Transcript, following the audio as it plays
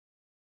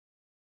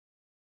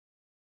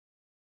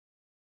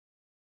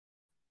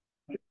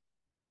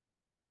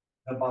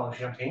A bottle of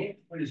champagne?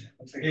 What is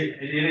it?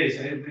 It is.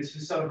 It's a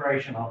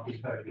celebration of his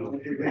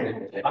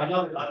birthday. I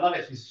love it. I love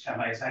it. It's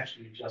champagne. It's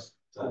actually just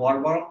a water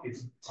bottle.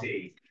 It's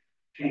tea.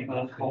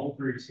 Cold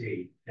brew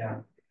tea.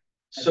 Yeah.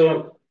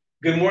 So,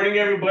 good morning,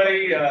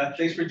 everybody.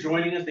 Thanks for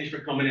joining us. Thanks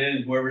for coming in,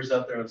 and whoever's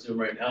out there on Zoom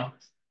right now.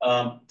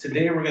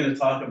 Today, we're going to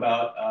talk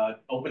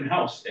about open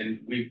house, and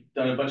we've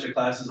done a bunch of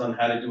classes on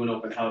how to do an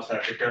open house, how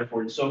to prepare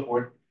for it, and so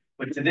forth.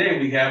 But today,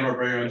 we have our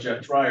very own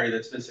Jeff Dreyer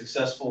that's been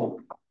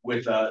successful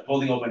with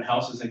holding open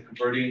houses and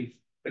converting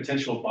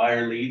potential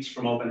buyer leads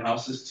from open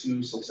houses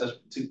to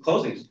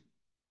closings.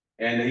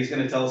 And he's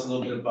going to tell us a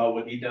little bit about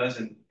what he does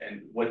and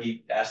what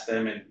he asks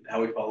them and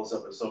how he follows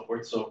up and so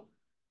forth. So,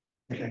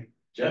 okay.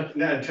 Jeff?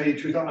 Now, to tell you the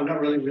truth, I'm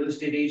not really a real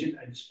estate agent.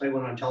 I just play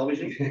one on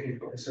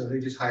television. So they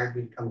just hired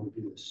me to come and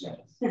do this.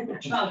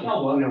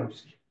 Oh, well, no.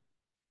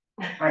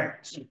 All right.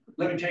 So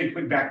let me tell you a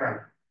quick background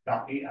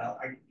about me.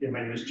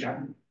 My name is Jeff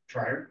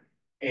Dreyer,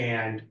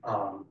 and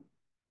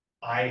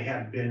I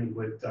have been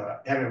with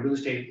having a real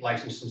estate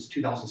license since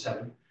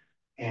 2007.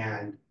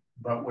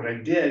 But what I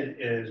did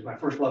is my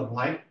first love in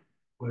life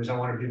was I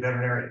wanted to be a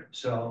veterinarian.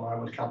 So I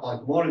went to Cal Poly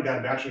Pomona, got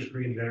a bachelor's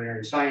degree in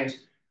veterinary science.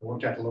 I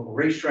worked at the local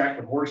racetrack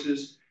with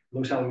horses,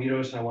 Los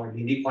Alamitos, and I wanted to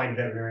be an equine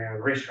veterinarian on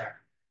the racetrack.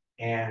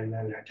 And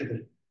then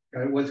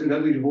I went through an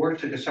ugly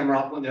divorce, took a summer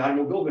off in the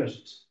automobile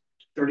business.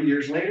 30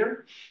 years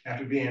later,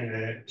 after being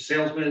a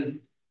salesman,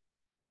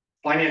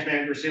 finance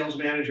manager, sales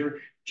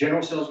manager,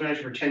 general sales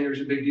manager for 10 years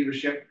at a big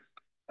dealership,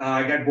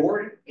 I got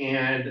bored,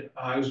 and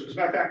as a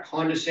matter of fact,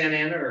 Honda Santa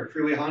Ana or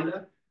Freeway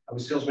Honda, I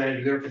was sales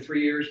manager there for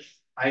 3 years.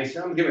 I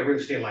said, I'm gonna get my real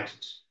estate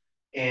license.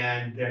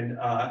 And then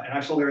I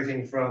sold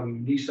everything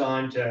from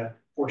Nissan to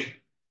Porsche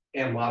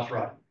and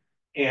Maserati.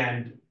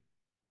 And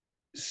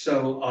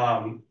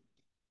so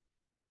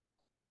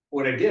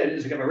what I did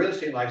is I got my real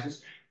estate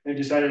license and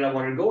decided I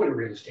wanted to go into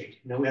real estate.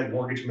 You know, we had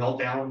mortgage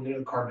meltdown, you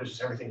know, car business,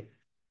 everything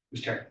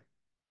was terrible.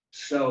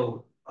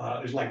 So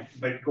it was like,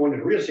 but going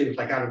into real estate was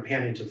like out of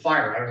hand into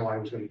fire. I don't know why I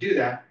was going to do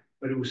that,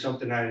 but it was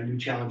something I had a new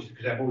challenge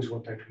because I've always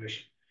worked on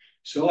commission.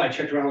 So I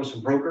checked around with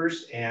some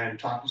brokers and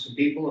talked to some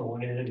people and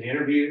went in and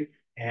interviewed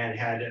and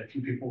had a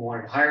few people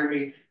wanting to hire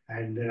me.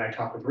 And then I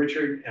talked with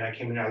Richard and I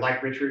came in, I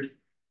like Richard.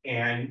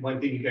 And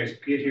one thing you guys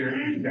get here,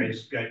 you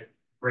guys got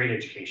great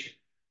education.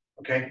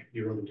 Okay,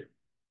 you really do.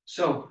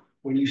 So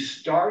when you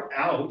start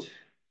out,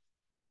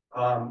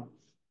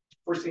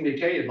 first thing they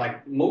tell you,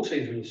 like most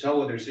things when you sell,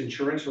 whether it's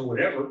insurance or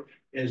whatever,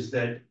 is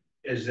that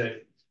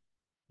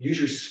use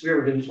your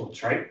sphere of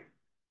influence, right?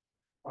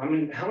 I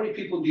mean, how many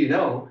people do you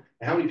know,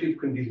 and how many people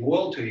can be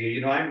loyal to you?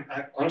 You know,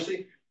 I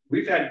honestly,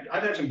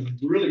 I've had some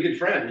really good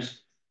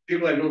friends,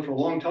 people I've known for a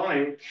long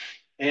time,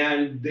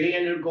 and they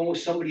ended up going with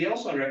somebody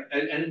else on it,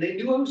 and they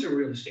knew I was in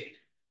real estate,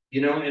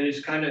 you know, and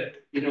it's kind of,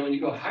 you know, and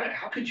you go,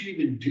 how could you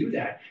even do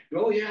that? You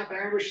go, oh yeah, if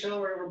I ever sell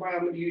or ever buy,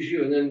 I'm going to use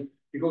you, and then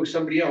you go with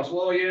somebody else.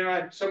 Well,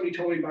 yeah, somebody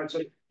told me about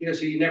something, you know,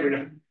 so you never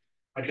know.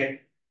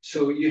 Okay,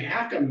 so you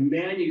have to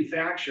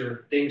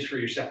manufacture things for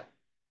yourself.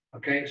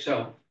 Okay,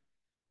 so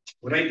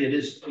what I did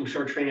is we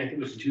started training, I think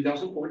it was in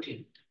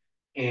 2014,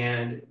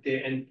 and we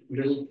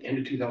did end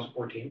of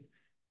 2014.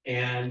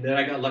 And then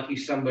I got lucky,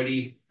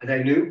 somebody that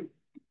I knew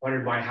wanted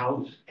to buy a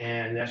house,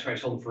 and that's why I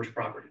sold the first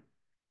property.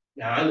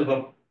 Now I live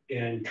up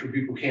in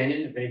Trabuco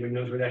Canyon, if anybody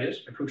knows where that is,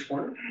 by Cook's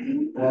Corner.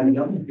 Well,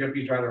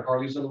 you drive their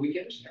Harleys on the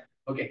weekends.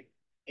 Okay,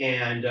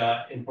 and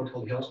in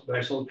Portola Hills, but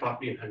I sold the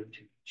property in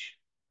Huntington Beach.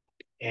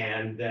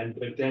 And then,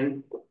 but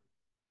then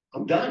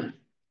I'm done.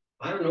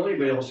 I don't know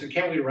anybody else. I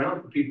can't wait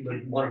around for people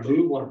that want to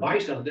move, want to buy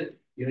something.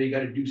 You know, you got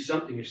to do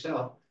something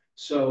yourself.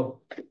 So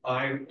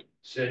I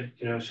said,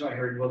 you know, so I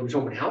heard, well, there's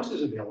open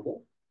houses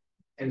available,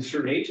 and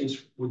certain agents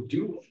would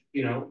do,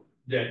 you know,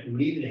 that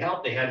needed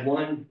help. They had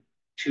 1,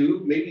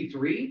 2, maybe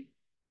 3.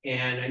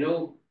 And I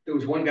know there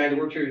was one guy that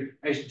worked here.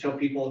 I used to tell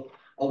people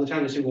all the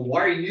time, they say, well,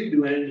 why are you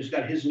doing it? And it's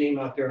got his name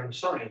out there on the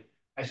sign.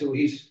 I said, well,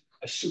 he's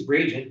a super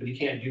agent, but he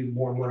can't do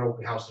more than one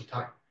open house at a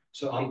time.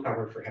 So I'm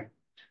covered for him.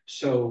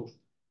 So,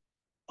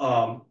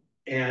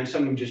 and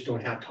some of them just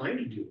don't have time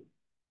to do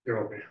their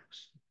open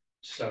house.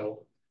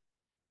 So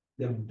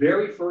the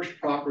very first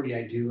property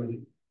I do,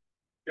 and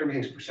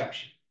everything's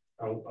perception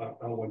on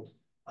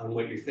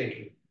what you're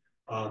thinking.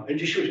 And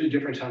just shows you the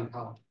difference on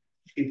how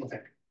people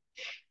think.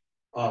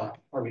 Pardon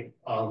me.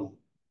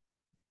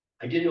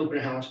 I did an open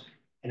house,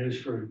 and it was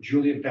for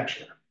Julia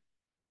Bechler,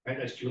 right?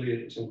 That's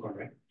Julia Simcorn,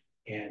 right?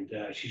 And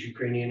she's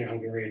Ukrainian,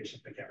 Hungarian,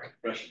 something like that, right?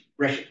 Russian.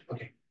 Russian,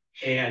 okay.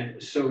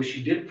 And so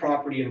she did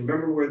property, and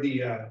remember where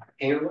the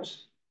hangar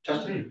was?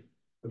 Tustin,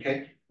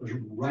 okay? It was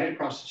right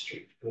across the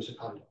street. It was a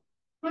condo.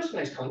 It was a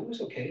nice condo. It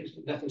was okay. It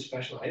was nothing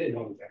special. I didn't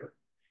know any better,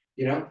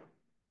 you know?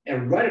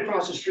 And right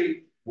across the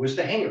street was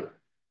the hangar.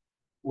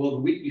 Well, the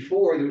week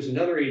before, there was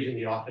another agent in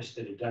the office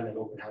that had done an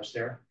open house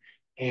there.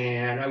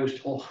 And I was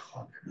told,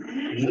 oh,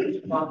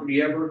 the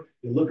property ever,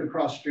 you look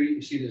across the street,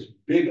 you see this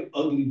big,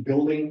 ugly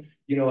building,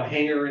 you know, a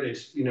hangar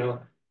that's, you know,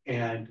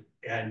 and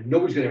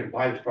nobody's gonna ever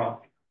buy this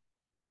property.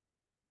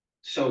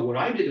 So when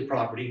I did the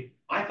property,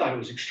 I thought it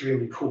was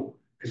extremely cool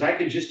because I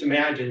could just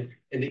imagine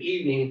in the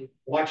evening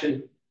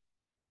watching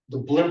the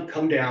blimp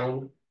come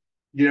down,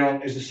 you know,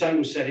 as the sun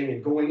was setting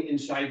and going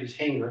inside this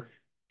hangar.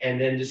 And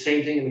then the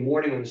same thing in the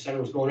morning when the sun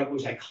was going up. It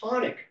was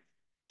iconic.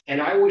 And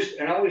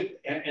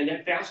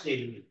that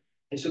fascinated me.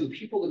 And so the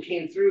people that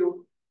came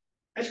through,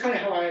 that's kind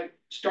of how I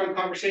started a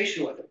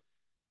conversation with them.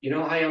 You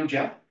know, hi, I'm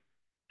Jeff.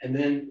 And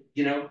then,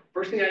 you know,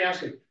 first thing I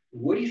asked them,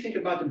 what do you think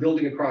about the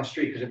building across the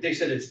street? Because if they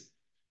said it's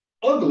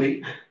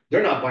ugly,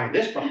 they're not buying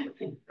this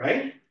property,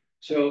 right?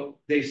 So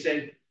they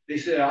said,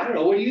 I don't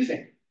know, what do you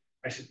think?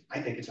 I said,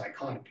 I think it's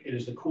iconic. It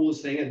is the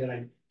coolest thing. And then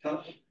I tell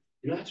them,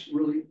 you know,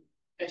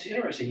 that's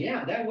interesting.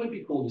 Yeah, that would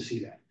be cool to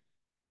see that.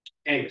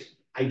 Anyways,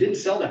 I didn't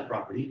sell that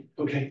property,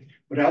 okay?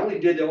 But I only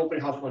did the open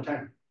house one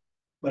time.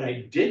 But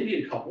I did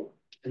meet a couple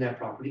in that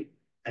property,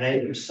 and I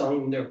ended up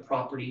selling their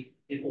property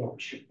in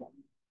Orange.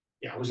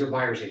 Yeah, I was their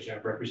buyer's agent,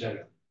 I represented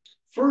them.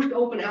 First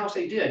open house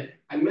I did,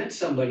 I met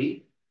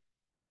somebody.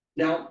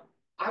 Now,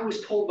 I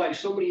was told by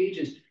so many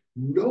agents,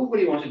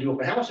 nobody wants to do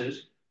open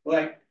houses.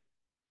 Like,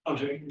 I'm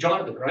sorry,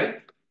 Jonathan,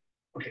 right?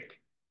 Okay.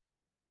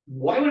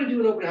 Why would I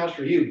do an open house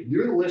for you?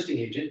 You're the listing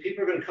agent.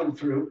 People are going to come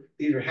through,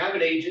 they either have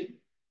an agent,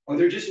 or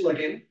they're just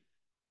looking,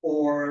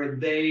 or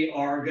they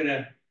are going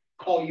to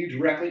call you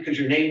directly because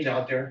your name's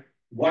out there.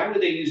 Why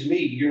would they use me?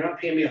 You're not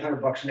paying me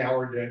 $100 an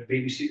hour to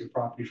babysit your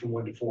property from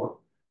 1 to 4.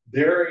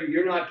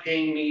 You're not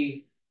paying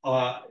me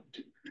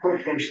per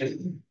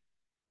person.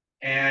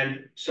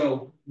 And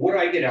so what do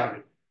I get out of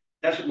it?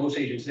 That's what most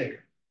agents think.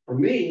 For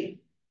me,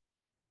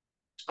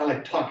 I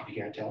like to talk, if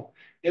you can't tell.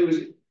 It was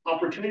an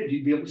opportunity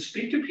to be able to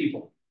speak to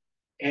people.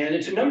 And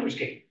it's a numbers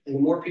game. And the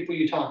more people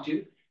you talk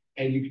to,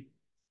 and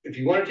if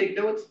you want to take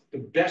notes, the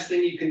best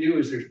thing you can do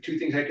is there's 2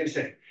 things I can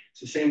say. It's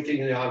the same thing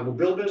in the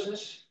automobile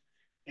business,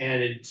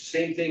 and it's the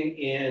same thing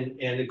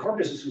in the car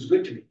business was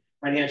good to me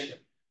financially.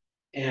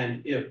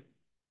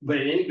 But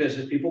in any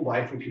business, people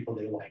buy from people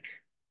they like.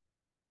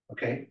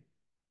 Okay?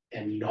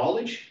 And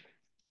knowledge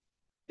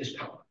is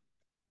power.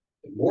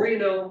 The more you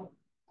know,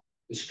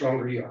 the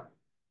stronger you are.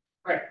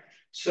 All right.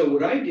 So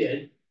what I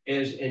did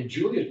is in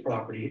Julia's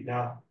property,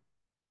 now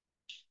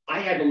I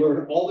had to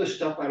learn all this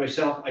stuff by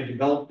myself. I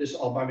developed this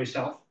all by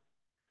myself.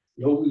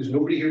 No, there's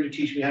nobody here to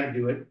teach me how to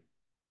do it.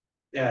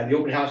 The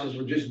open houses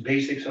were just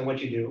basics on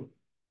what you do.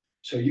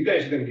 So you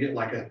guys are going to get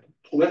like a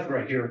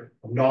plethora here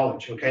of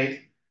knowledge,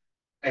 okay?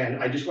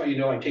 And I just want you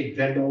to know I take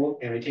Venmo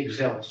and I take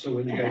Zelle. So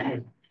when you guys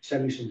can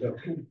send me some bill.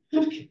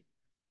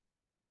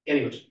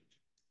 Anyways,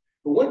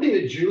 but one thing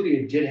that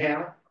Julia did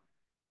have,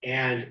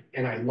 and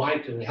I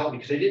liked and it helped me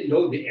because I didn't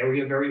know the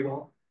area very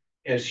well,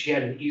 is she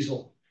had an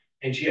easel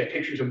and she had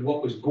pictures of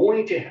what was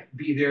going to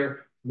be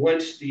there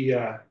once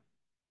the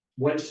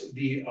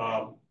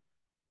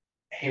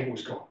hangar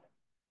was gone.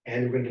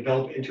 And we're going to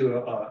develop into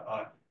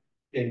a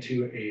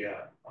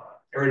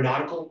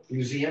aeronautical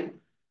museum,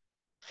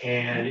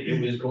 and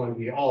it was going to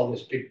be all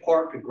this big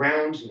park and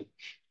grounds. And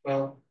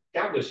well,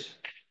 that was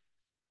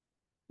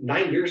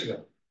 9 years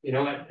ago. You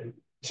know, and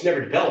it's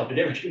never developed. It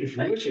never came to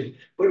fruition,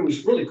 but it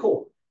was really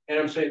cool. And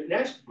I'm saying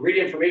that's great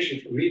information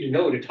for me to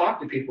know, to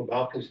talk to people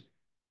about, because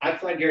I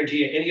can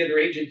guarantee you any other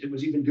agent that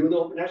was even doing the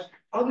open house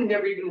probably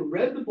never even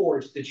read the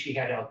boards that she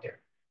had out there.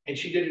 And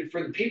she did it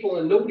for the people,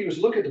 and nobody was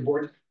looking at the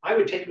boards. I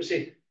would take them and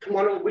say, come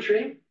on over, what's your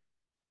name?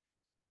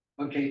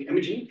 Okay,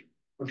 MG?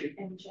 Okay.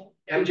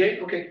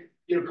 MJ, okay.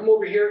 You know, come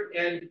over here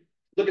and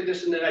look at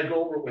this, and then I'd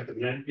go over it with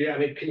them. And yeah, I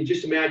mean, can you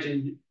just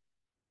imagine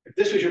if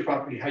this was your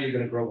property, how you're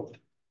going to grow with it?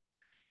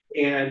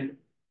 And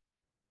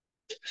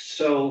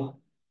so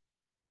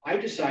I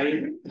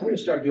decided I'm going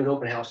to start doing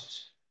open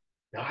houses.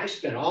 Now I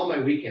spend all my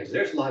weekends.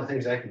 There's a lot of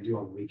things I can do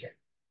on the weekend.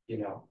 You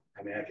know,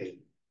 I mean, a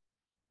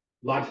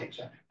lot of things.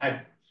 I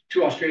have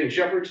 2 Australian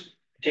Shepherds.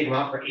 I take them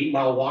out for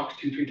 8-mile walks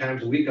 2-3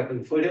 times a week up in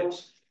the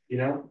foothills. You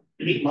know,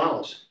 8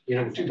 miles. You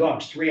know, 2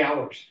 dogs, 3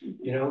 hours.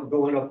 You know,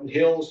 going up the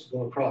hills,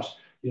 going across,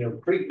 you know,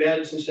 creek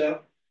beds and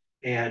stuff,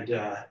 and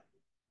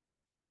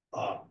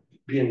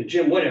be in the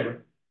gym,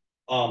 whatever.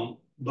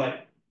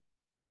 But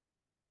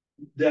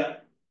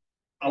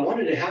I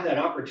wanted to have that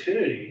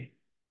opportunity.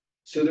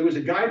 So there was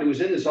a guy who was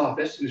in this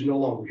office who's no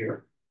longer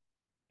here,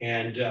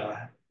 and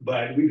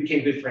but we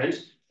became good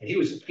friends. And he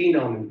was a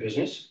phenom in the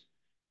business,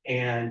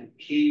 and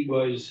he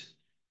would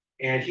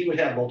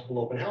have multiple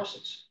open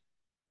houses.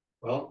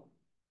 Well,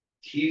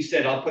 he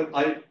said, I'll put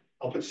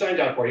signs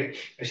out for you.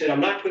 I said,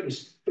 I'm not putting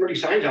 30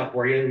 signs out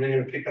for you and then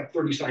going to pick up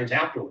 30 signs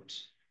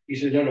afterwards. He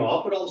said, no,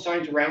 I'll put all the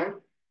signs around.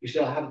 He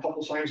said, I'll have a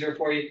couple signs there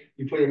for you.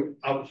 You put them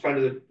out in front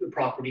of the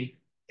property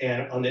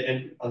and on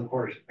the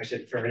corners. I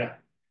said, fair enough.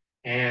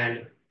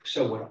 And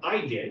so what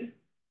I did,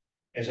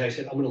 as I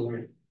said, I'm going to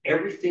learn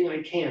everything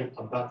I can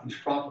about these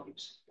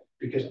properties,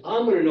 because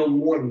I'm going to know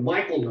more than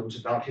Michael knows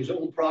about his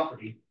own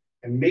property,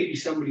 and maybe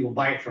somebody will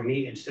buy it from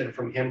me instead of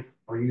from him,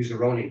 or use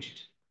their own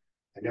agent.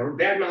 I never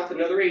badmouthed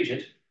another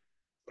agent,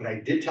 but I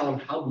did tell them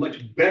how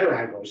much better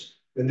I was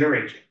than their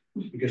agent.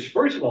 Because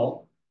first of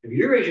all, if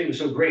your agent is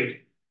so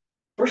great,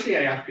 first thing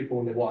I ask people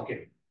when they walk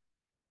in,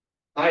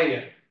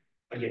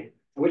 again,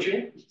 what's your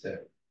name? Sam.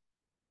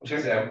 I'm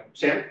sorry?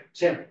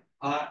 Sam.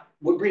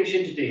 What brings you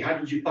in today? How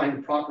did you find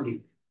the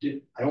property?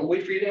 I don't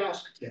wait for you to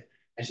ask.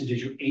 I said,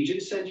 did your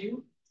agent send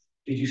you?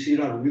 Did you see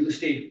it on a real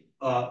estate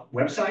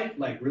website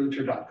like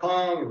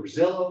realtor.com or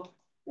Zillow?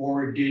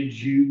 Or did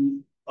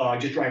you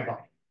just drive by?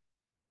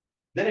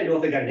 Then I know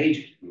if they got an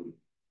agent.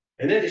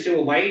 And then they say,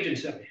 well, my agent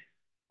sent me.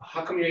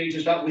 How come your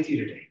agent's not with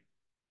you today?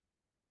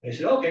 And I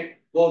said, okay,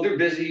 well, they're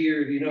busy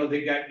or,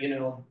 they got,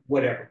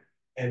 whatever.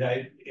 And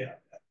yeah,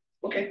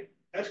 okay,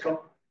 that's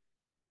cool.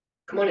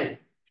 Come on in,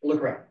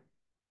 look around.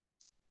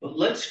 But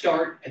let's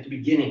start at the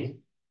beginning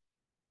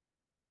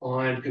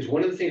because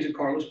one of the things that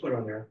Carlos put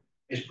on there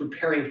is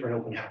preparing for an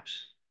open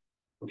house.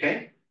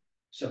 Okay,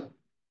 so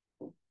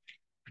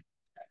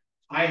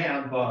I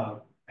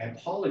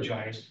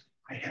apologize.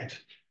 I had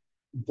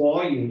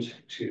volumes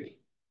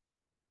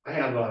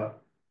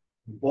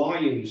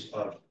volumes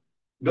of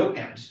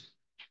notepads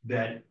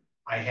that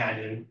I had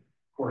in.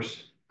 Of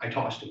course, I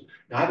tossed them.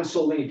 Now, I haven't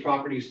sold any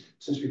properties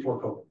since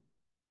before COVID.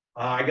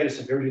 I got a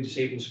severely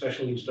disabled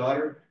special needs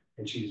daughter,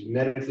 and she's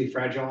medically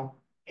fragile.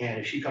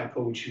 And if she caught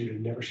COVID, she would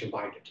have never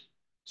survived it.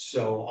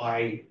 So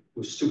I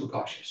was super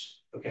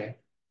cautious. Okay,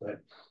 but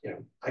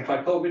I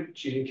caught COVID.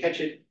 She didn't catch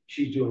it.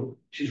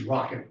 She's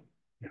rocking.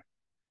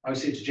 I would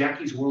say it's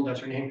Jackie's World.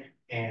 That's her name,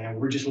 and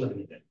we're just living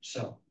in it.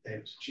 So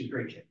she's a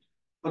great kid.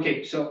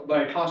 Okay, so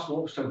but I tossed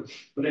most of them.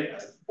 But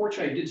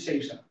fortunately, I did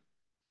save some.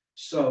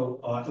 So,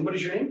 and what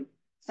is your name?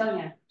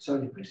 Sonia.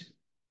 Sonia, please.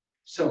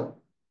 So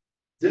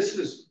this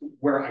is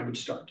where I would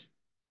start.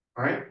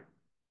 All right.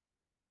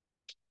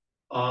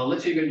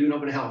 Let's say you're going to do an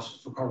open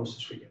house for Carlos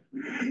this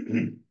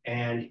weekend,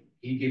 and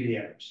he gave you the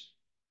address.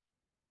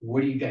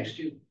 What do you guys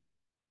do?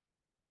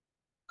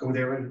 Go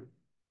there and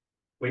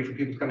wait for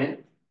people to come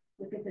in?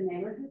 Look at the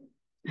neighborhood.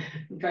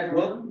 Drive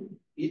Well, around.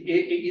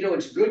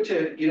 it's good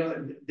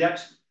to,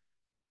 that's,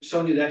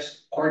 Sonia,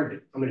 that's part of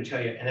it, I'm going to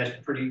tell you, and that's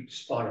pretty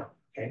spot on,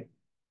 okay?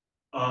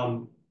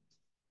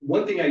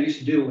 One thing I used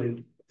to do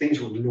when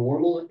things were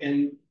normal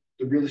in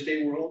the real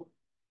estate world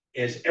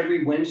is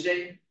every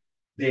Wednesday,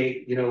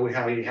 they,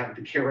 how you have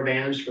the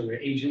caravans for their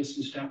agents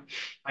and stuff.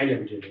 I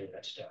never did any of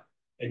that stuff.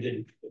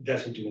 It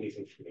doesn't do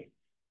anything for me.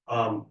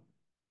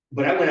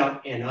 But I went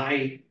out and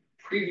I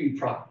previewed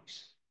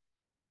properties.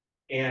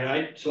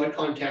 And so I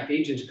contact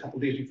agents a couple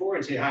of days before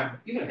and say, hi,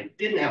 even if I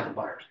didn't have the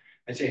buyers,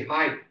 I'd say,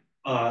 hi,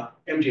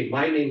 MJ,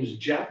 my name is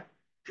Jeff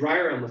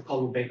Dreyer. I'm with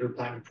Coldwell Banker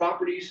Platinum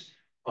Properties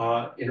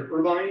in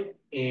Irvine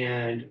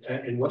and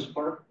in West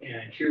Park.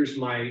 And here's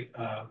my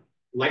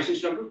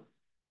license number.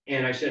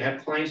 And I said, I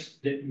have clients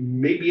that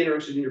may be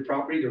interested in your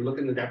property. They're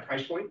looking at that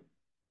price point.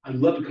 I'd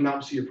love to come out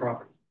and see your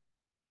property.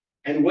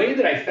 And the way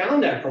that I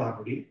found that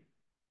property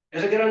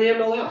is I get on the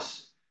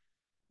MLS.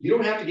 You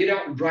don't have to get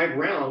out and drive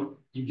around.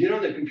 You get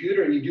on the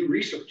computer and you do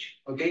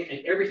research, okay?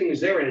 And everything is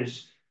there and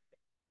it's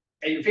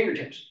at your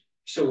fingertips.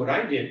 So what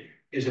I did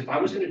is if I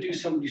was going to do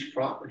somebody's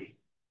property,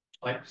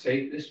 like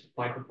say this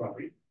micro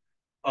property,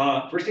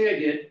 first thing I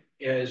did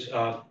is,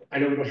 I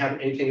know we don't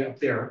have anything up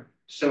there,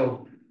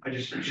 so I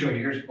just show you,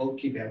 here's a little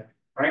keypad.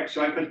 All right,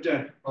 so I put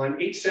on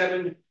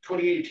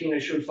 8/7/2018, I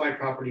showed 5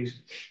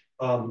 properties.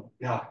 Now,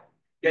 you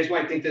guys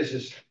might think this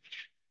is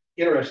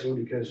interesting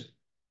because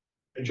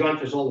John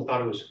Fazzola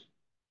thought it was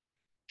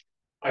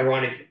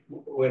ironic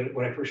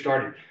when I first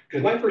started.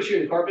 Because my first year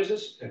in the car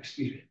business,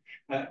 excuse me,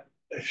 you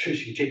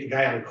could take the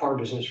guy out of the car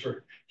business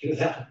for,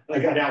 that I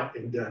got out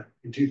in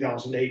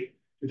 2008,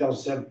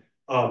 2007.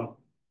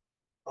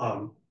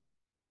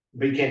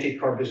 But you can't take the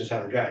car business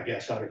out of the guy, I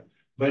guess.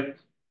 But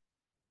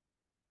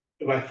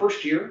my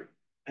first year,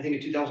 I think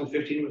in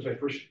 2015 was my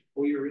first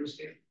full year of real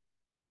estate.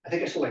 I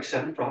think I sold like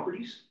 7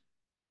 properties,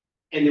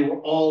 and they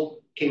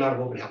all came out of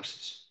open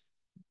houses.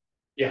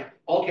 Yeah,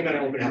 all came out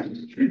of open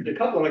houses. The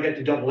couple I got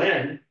to double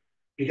end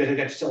because I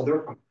got to sell their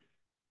property.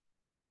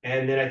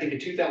 And then I think in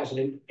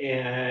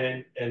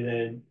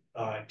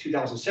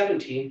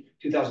 2017,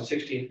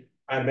 2016,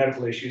 I had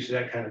medical issues, so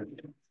that kind of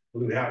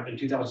blew out. In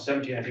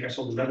 2017, I think I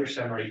sold another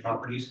 7 or 8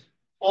 properties,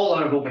 all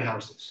out of open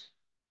houses.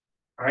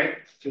 All right,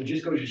 so it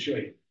just goes to show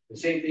you. The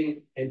same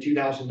thing in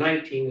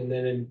 2019 and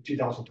then in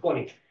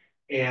 2020.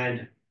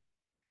 And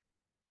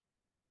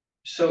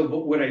so,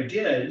 but what I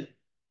did,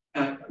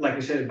 like I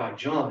said about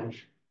John,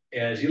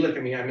 is you look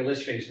at me, I mean,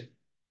 let's face it,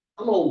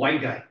 I'm an old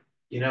white guy,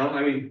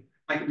 I mean,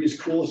 I can be as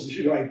cool as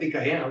I think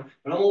I am,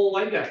 but I'm an old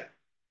white guy.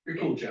 You're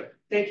cool, Jeff.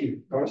 Thank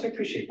you, Carlos, I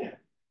appreciate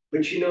that.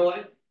 But you know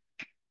what?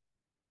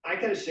 I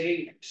gotta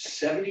say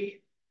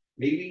 70,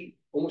 maybe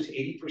almost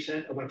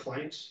 80% of my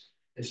clients,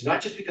 it's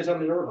not just because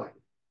I'm in Irvine,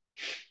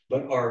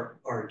 but are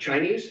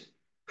Chinese,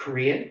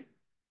 Korean,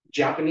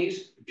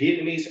 Japanese,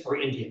 Vietnamese, or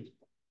Indian.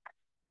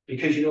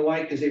 Because you know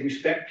why? Because they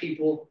respect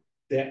people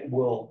that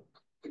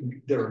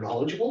are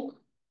knowledgeable,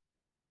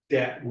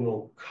 that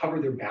will cover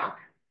their back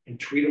and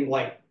treat them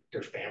like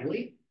their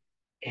family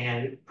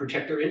and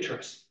protect their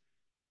interests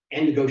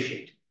and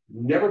negotiate.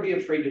 Never be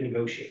afraid to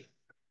negotiate.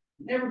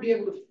 Never be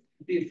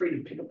afraid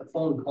to pick up the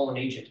phone and call an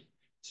agent.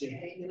 Say,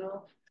 hey,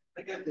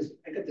 I got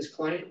this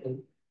client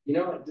and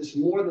this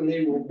more than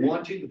they will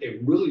want to, but they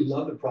really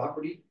love the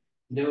property.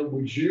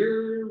 Would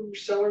your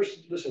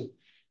sellers listen?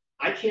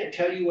 I can't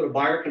tell you what a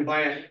buyer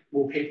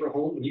will pay for a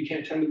home, and you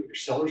can't tell me what your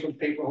sellers will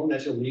pay for a home.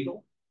 That's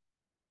illegal.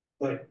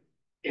 But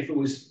if it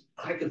was,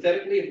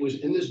 hypothetically, if it was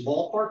in this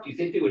ballpark, do you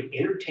think they would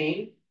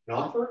entertain an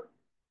offer?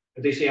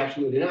 If they say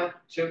absolutely not,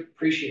 so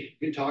appreciate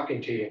it, good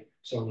talking to you,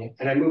 Sonia,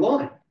 and I move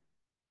on.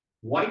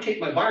 Why take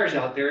my buyers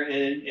out there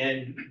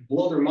and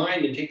blow their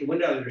mind and take the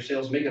wind out of their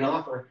sails, make an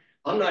offer?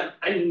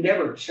 I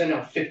never send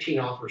out 15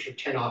 offers or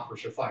 10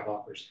 offers or 5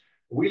 offers.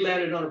 When we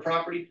landed on a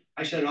property,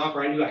 I sent an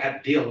offer, I knew I had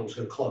a deal that was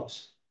gonna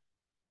close.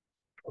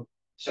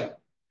 So,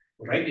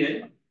 what I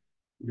did,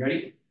 you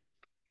ready?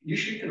 You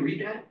sure you can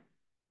read that?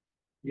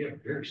 You have a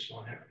very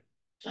small hand.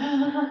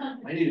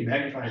 I need a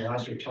magnifying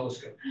glass or a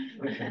telescope.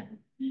 Okay,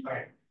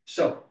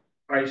 all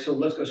right, so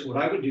let's go. So what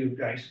I would do,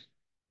 guys,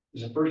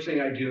 is the first thing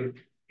I do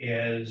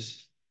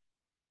is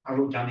I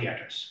wrote down the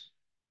address.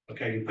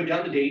 Okay, you put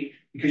down the date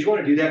because you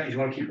want to do that because you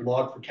want to keep a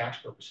log for tax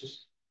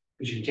purposes,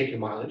 because you can take your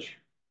mileage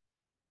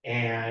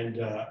and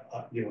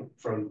you know,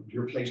 from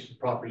your place to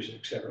properties,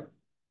 etc.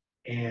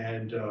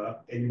 And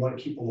you want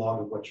to keep a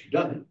log of what you've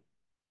done,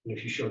 and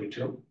if you showed it to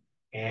them,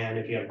 and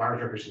if you had a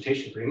buyer's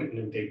representation agreement,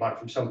 and if they bought it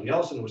from somebody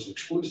else and it was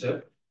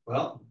exclusive,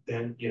 well,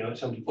 then you know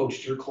somebody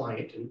poached your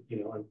client, and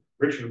you know, and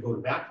Richard will go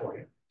to bat for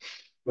you.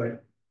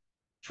 But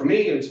for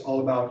me, it's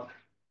all about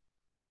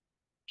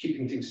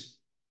keeping things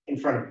in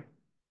front of me.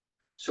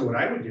 So what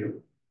I would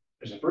do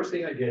is the first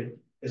thing I did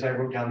is I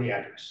wrote down the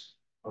address.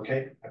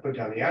 Okay, I put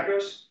down the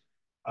address,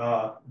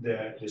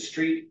 the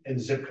street and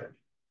the zip code.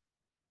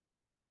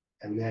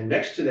 And then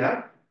next to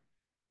that,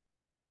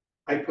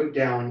 I put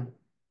down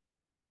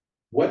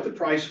what the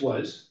price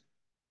was.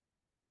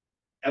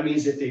 That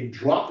means that they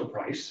dropped the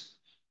price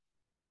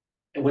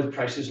and what the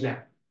price is now.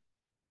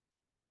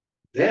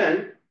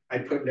 Then I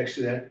put next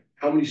to that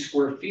how many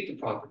square feet the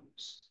property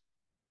is.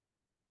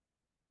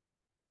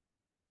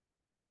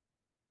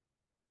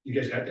 You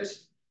guys got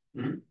this?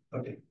 Mm-hmm.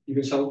 Okay. You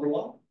been selling for a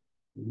while?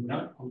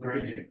 No, I'm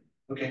very new.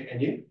 Okay,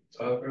 and you?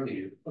 Early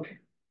new. Okay.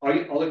 Are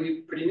you all of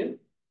you pretty new?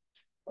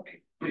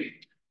 Okay.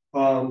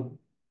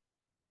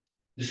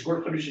 The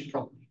square footage of the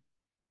property.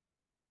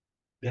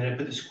 Then I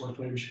put the square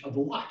footage of the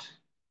lot.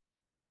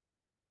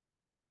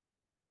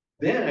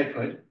 Then I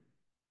put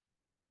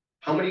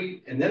how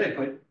many, and then I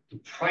put the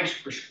price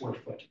per square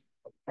foot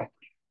of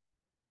property.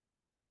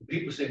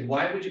 People say,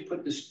 why would you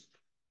put this,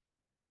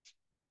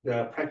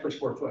 the price per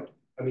square foot?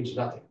 That means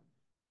nothing.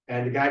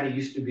 And the guy that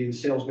used to be the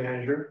sales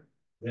manager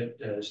that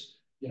is,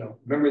 you know,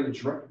 remember in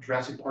the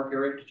Jurassic Park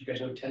area? Did you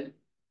guys know Ted?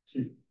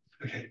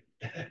 Okay.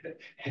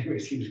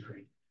 Anyways, he was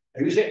great.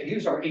 He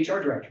was our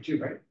HR director too,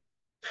 right?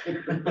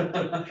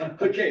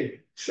 Okay,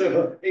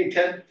 so hey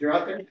Ted, you're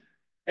out there.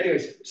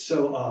 Anyways,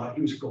 so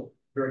he was cool,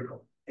 very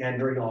cool, and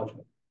very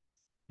knowledgeable.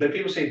 But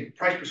people say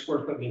price per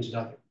square foot means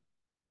nothing.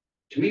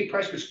 To me,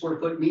 price per square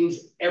foot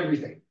means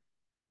everything.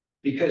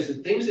 Because the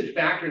things that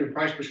factor in the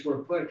price per square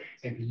foot,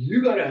 if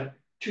you got a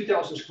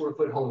 2,000 square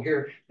foot home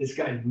here that's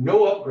got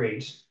no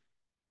upgrades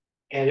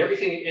and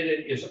everything in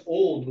it is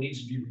old and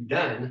needs to be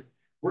redone,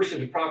 versus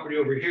the property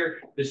over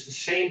here that's the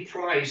same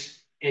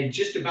price and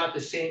just about the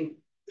same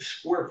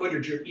square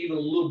footage or even a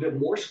little bit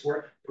more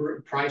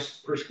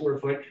price per square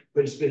foot,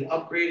 but it's been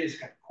upgraded. It's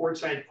got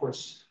quartz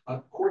counters,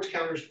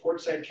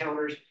 quartzite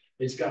counters.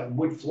 It's got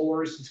wood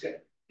floors. It's got,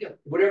 you know,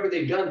 whatever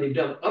they've done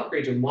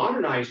upgrades and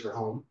modernized their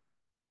home.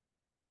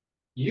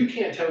 You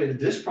can't tell me that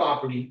this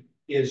property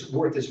is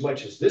worth as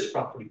much as this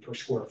property per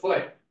square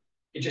foot.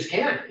 It just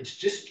can't. It's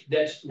just,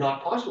 that's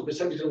not possible because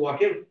somebody's gonna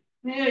walk in,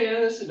 yeah,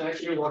 this is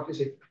nice. You're gonna walk in and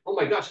say, oh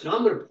my gosh, and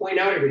I'm gonna point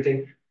out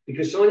everything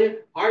because Sonia,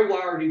 I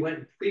already went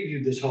and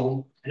previewed this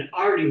home and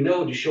I already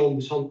know to show them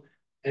this home,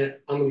 and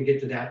I'm gonna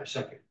get to that in a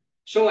second.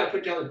 So I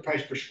put down the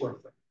price per square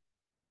foot.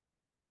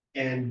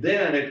 And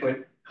then I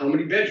put how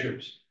many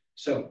bedrooms.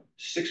 So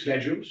 6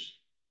 bedrooms,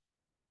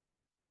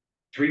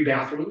 3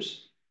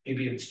 bathrooms,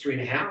 maybe it's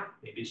 3.5,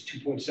 maybe it's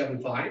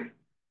 2.75.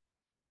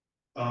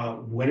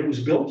 When it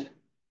was built.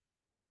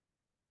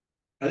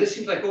 Now this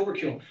seems like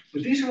overkill,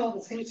 but these are all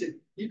the things that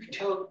you can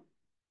tell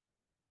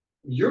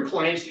your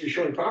clients that you're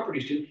showing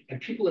properties to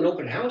and people in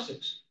open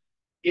houses,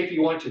 if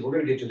you want to. We're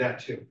going to get to that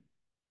too.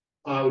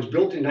 It was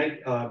built in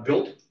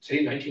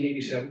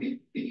 1987.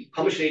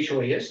 How much the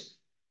HOA is?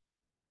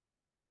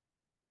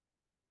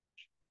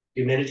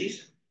 The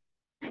amenities.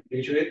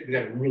 The HOA, we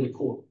got a really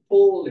cool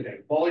pool. They got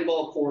a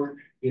volleyball court,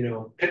 you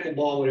know,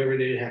 pickleball, whatever.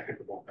 They didn't have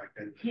pickleball back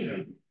then.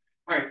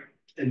 All right,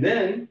 and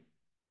then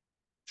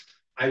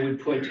I would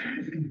put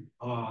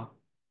how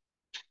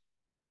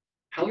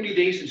many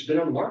days it's been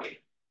on the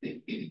market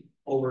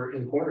over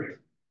in the corner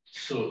here.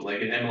 So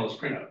like an MLS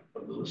printout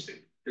of the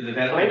listing, because it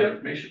has all Kind the of.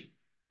 information.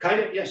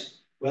 Kind of, yes.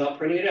 Without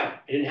printing it out.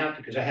 I didn't have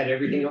to because I had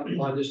everything up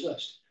on this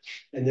list.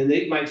 And then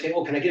they might say,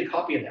 oh, can I get a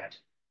copy of that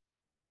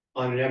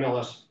on an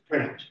MLS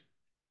printout?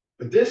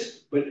 But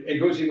it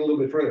goes even a little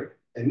bit further.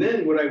 And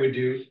then what I would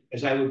do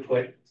is I would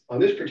put on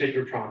this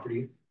particular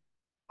property,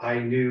 I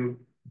knew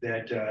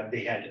that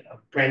they had a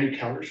brand new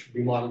counters,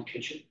 remodeled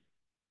kitchen.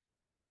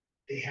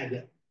 They had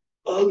the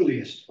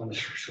ugliest on this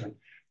first one,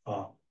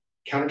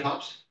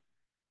 countertops.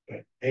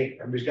 But hey,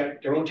 everybody's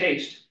got their own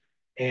taste.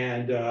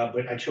 And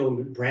but I showed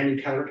them brand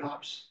new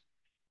countertops.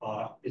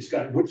 It's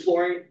got wood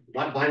flooring,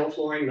 not vinyl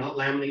flooring, not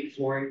laminate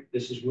flooring.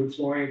 This is wood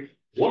flooring.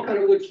 What kind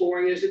of wood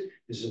flooring is it?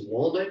 This is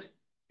walnut.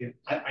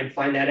 I'd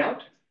find that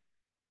out.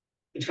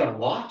 It's got a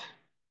lot.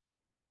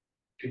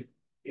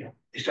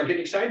 They start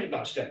getting excited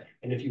about stuff.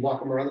 And if you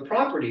walk them around the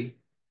property,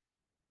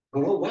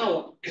 go, oh,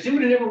 wow, because they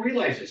would have never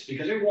realized this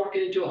because they're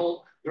walking into a home,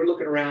 they're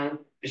looking around,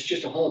 it's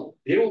just a home.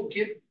 They don't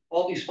get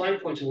all these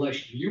fine points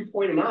unless you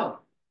point them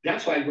out.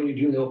 That's why when you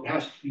do the open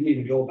house, you need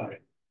to know about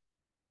it.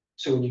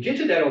 So when you get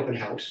to that open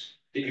house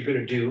that you're going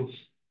to do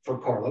for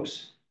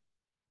Carlos,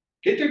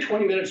 get there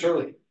 20 minutes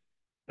early.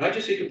 Not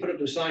just so you can put up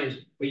the signs,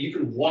 but you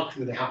can walk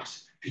through the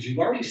house because you've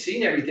already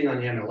seen everything on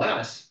the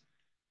MLS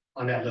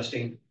on that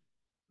listing.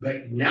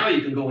 But now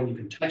you can go and you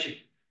can touch it.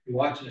 You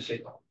watch it and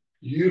say, oh,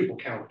 beautiful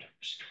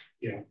countertops,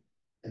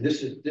 and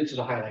this is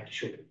a highlight to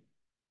show you.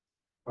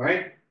 All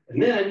right.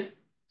 And then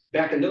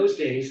back in those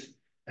days,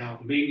 now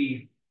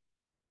maybe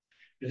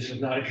this is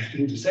not a good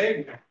thing to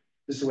say.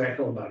 This is the way I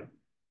feel about it.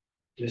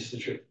 This is the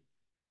truth.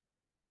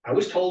 I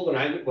was told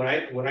when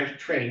I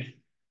trained,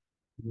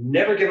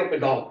 never give up a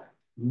dollar,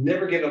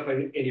 never give up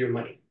any of your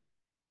money.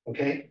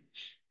 Okay.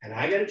 And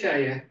I got to tell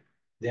you,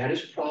 that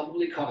has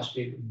probably cost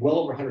me well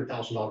over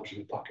 $100,000 in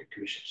the pocket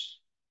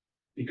commissions.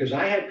 Because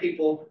I had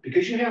people,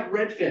 because you have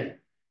Redfin,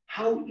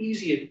 how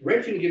easy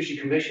Redfin gives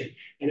you commission.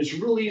 And it's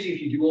real easy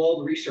if you do all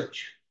the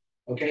research.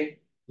 Okay?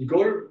 You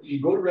go to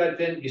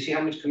Redfin, you see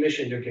how much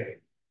commission they're getting.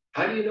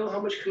 How do you know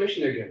how much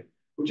commission they're getting?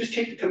 Well, just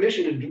take the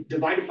commission and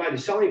divide it by the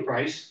selling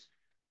price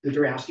that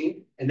they're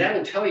asking, and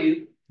that'll tell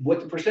you what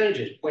the percentage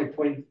is,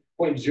 0.0028,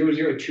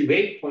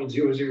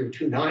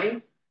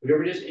 0.0029,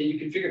 whatever it is, and you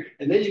can figure,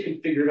 and then you can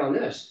figure it on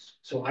this.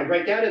 So I'd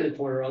write that in the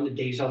corner on the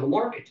days on the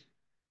market.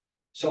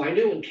 So I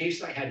knew in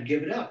case I had to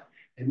give it up.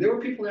 And there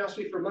were people who asked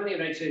me for money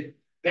and I'd say,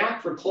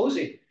 back for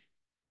closing.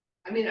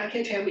 I mean, I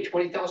can't tell you how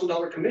many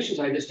 $20,000 commissions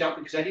I missed out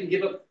because I didn't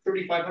give up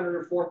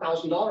 $3,500 or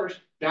 $4,000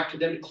 back to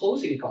them in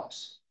closing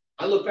costs.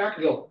 I look back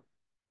and go,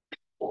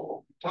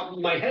 oh, top of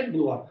my head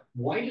blew up.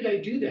 Why did I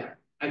do that?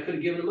 I could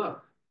have given them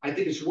up. I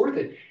think it's worth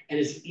it. And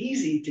it's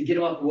easy to get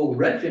them up. Well,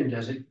 Redfin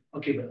does it.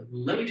 Okay, but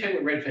let me tell you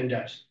what Redfin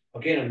does.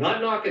 Okay, and I'm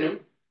not knocking them.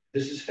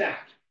 This is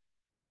fact.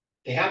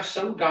 They have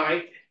some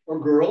guy or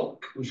girl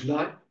who's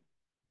not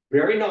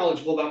very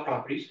knowledgeable about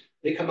properties.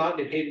 They come out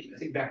and they paid, I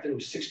think back then it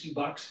was $60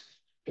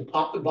 to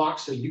pop the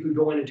box so you could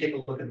go in and take a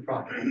look at the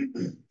property.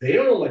 They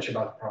don't know much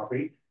about the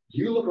property.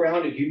 You look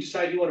around and you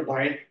decide you want to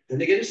buy it. Then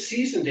they get a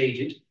seasoned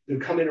agent who'll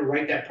come in and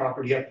write that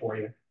property up for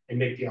you and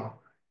make the offer.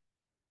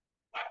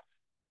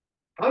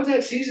 How's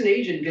that seasoned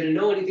agent going to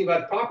know anything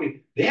about the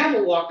property? They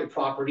haven't walked the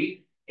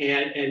property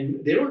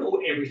and they don't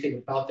know everything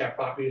about that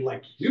property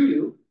like you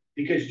do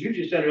because you've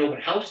just done an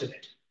open house of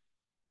it.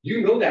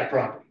 You know that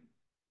property.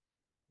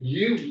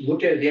 You've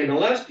looked at the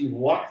MLS, you've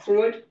walked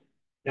through it.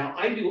 Now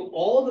I do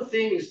all the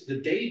things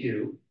that they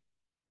do,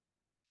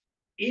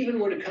 even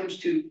when it comes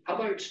to, how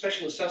about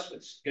special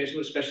assessments? You guys know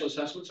what special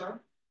assessments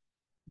are?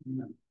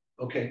 No.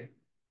 Okay.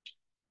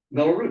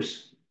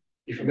 Melrose.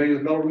 You familiar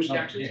with Melrose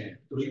taxes? Yeah.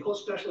 Those are called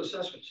special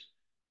assessments.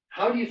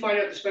 How do you find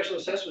out the special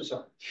assessments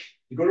are?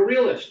 You go to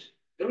Realist.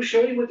 They'll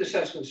show you what the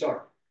assessments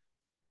are.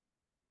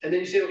 And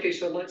then you say, okay,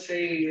 so let's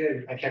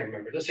say, I can't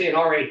remember, let's say an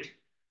R8.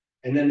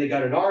 And then they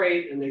got an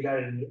R8 and they got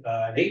an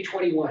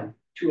 821,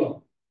 two of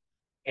them.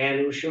 And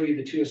it will show you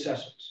the two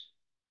assessments.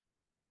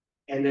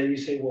 And then you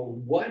say, well,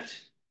 what?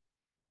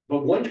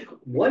 But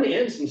one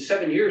ends in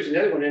 7 years and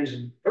the other one ends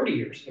in 30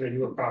 years on a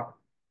newer property.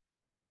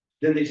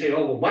 Then they say,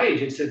 oh, well, my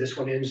agent said this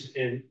one ends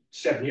in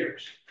 7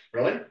 years.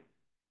 Really?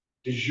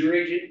 Does your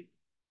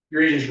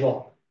agent's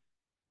wrong.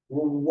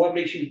 Well, what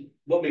makes you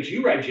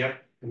right, Jeff,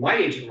 and my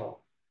agent wrong?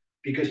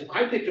 Because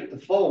I picked up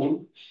the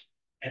phone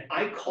and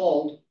I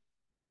called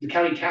the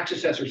county tax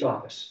assessor's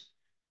office.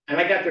 And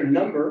I got their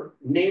number,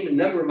 name and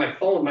number of my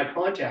phone, my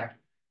contact,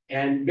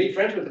 and made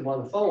friends with them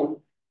on the phone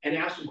and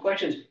asked them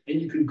questions.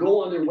 And you can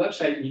go on their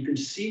website and you can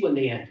see when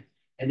they end.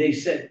 And they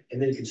said,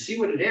 and then you can see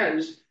when it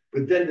ends,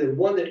 but then the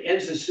one that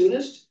ends the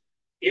soonest,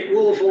 it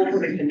rolls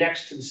over and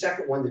connects to the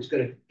second one that's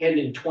going to end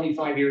in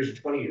 25 years or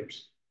 20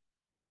 years.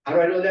 How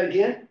do I know that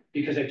again?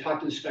 Because I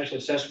talked to the special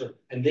assessor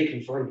and they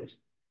confirmed it.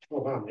 Oh,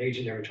 wow, my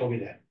agent never told me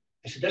that.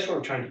 I said, that's what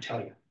I'm trying to tell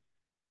you.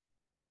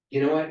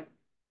 You know what?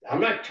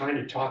 I'm not trying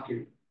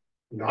to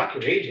knock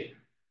your agent.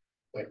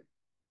 But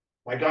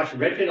my gosh,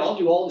 Redfin, I'll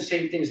do all the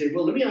same things they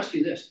will. Let me ask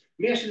you this,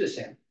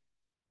 Sam.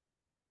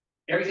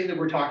 Everything that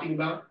we're talking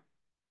about,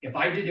 if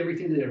I did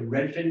everything that a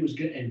Redfin was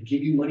good and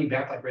give you money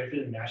back like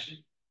Redfin and matched it,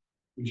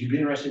 would you be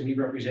interested in me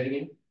representing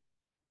you?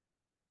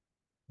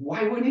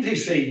 Why wouldn't they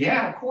say,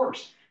 yeah, of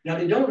course? Now,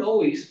 they don't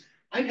always.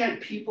 I've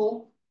had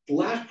people, the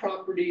last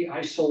property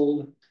I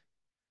sold,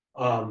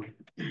 I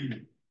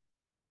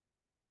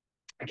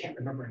can't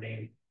remember her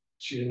name.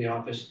 She's in the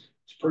office.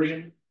 It's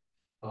Persian.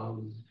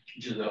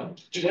 Giselle,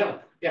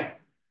 yeah.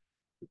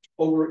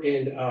 Over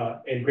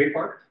in Great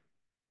Park.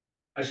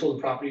 I sold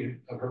a property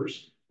of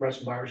hers, brought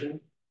some buyers in.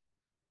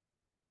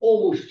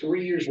 Almost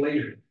 3 years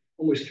later,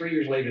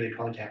 they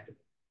contacted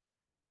me.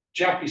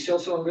 Jeff, you still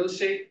selling real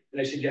estate?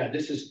 And I said, yeah,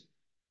 this is,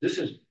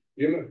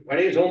 my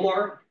name is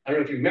Omar. I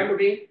don't know if you remember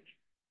me.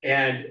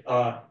 And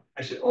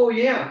I said, oh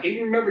yeah, I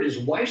even remembered his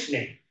wife's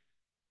name.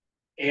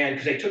 And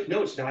because I took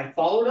notes, now I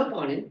followed up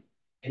on him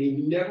and he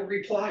never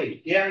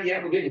replied. Yeah,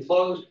 we're getting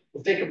close.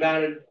 We'll think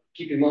about it.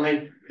 Keep in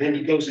mind. Then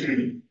he goes to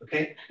me.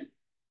 Okay.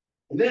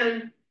 And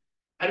then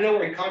I don't know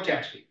where he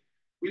contacts me.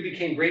 We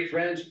became great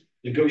friends,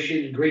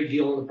 negotiated a great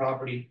deal on the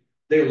property.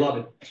 They love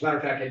it. As a matter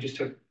of fact, I just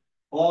took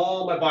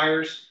all my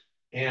buyers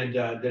and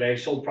that I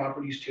sold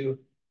properties to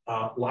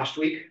last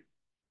week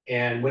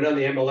and went on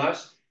the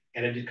MLS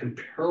and I did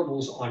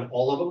comparables on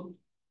all of them.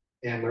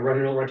 Am I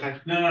running over on time?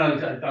 No,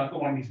 I've got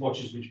one of these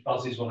watches which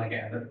buzzes when I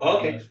get a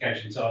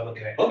notification, so I look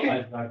at it.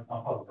 Okay.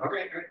 All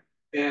right.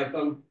 And if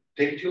I'm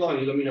taking too long,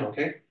 you let me know,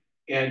 okay?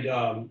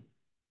 And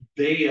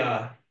they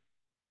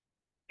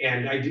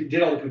and I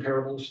did all the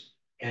comparables,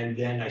 and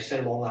then I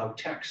sent them all out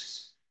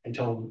texts and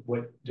tell them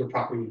what their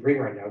property would bring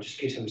right now, just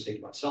in case someone's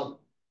thinking about selling.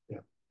 You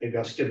know, maybe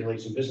I'll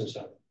stimulate some business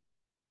out of it.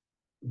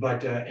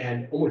 But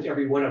and almost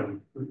every one of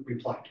them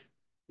replied.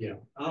 You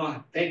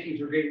know, thank you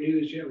for great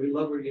news. Yeah, we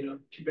love her. You know,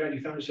 too bad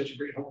you found such a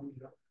great home.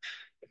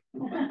 You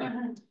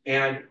know,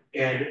 and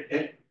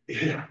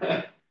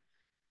yeah,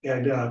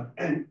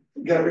 and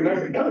you got to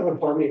remember another one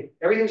for me.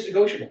 Everything's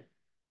negotiable.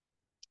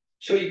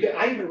 So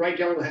I even write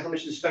down how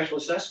much the special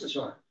assessments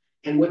are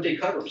and what they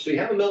cover. So you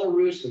have a metal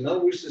roof. The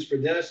metal roof is for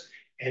this,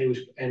 and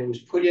it was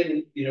put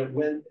in. You know,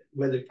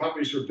 when the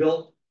properties were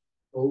built.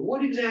 Well,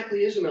 what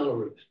exactly is a metal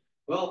roof?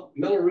 Well,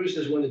 metal roof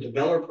is when the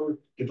developer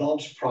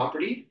develops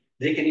property.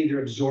 They can either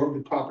absorb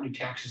the property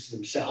taxes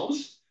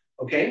themselves,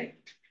 okay?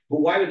 But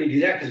why would they do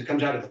that? Because it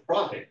comes out of the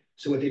profit.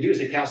 So what they do is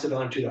they pass it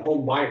on to the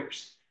home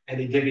buyers and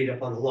they divvy it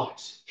up on the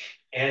lots.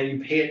 And you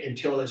pay it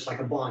until it's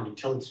like a bond,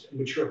 until it's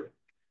mature.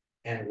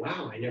 And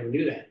wow, I never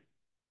knew that.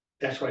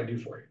 That's what I do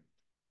for you.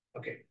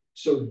 Okay,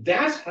 so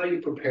that's how you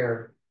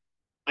prepare,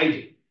 I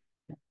do,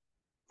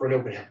 for an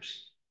open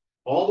house.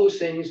 All those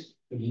things,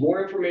 the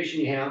more information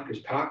you have,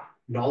 because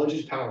knowledge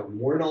is power. The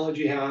more knowledge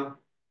you have,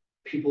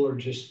 people are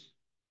just,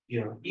 you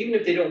know, even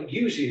if they don't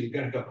use you, you're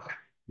gonna go,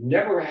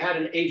 never had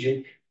an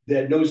agent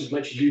that knows as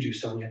much as you do,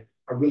 Sonia.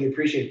 I really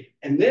appreciate it.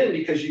 And then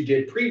because you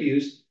did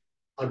previews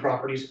on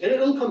properties, and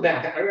it'll come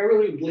back. I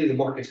really believe the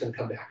market's gonna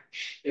come back.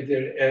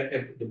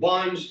 If the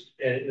bonds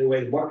and the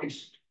way the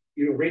markets,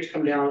 you know, rates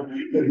come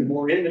down, there'll be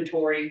more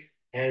inventory,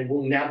 and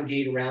we'll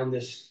navigate around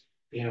this,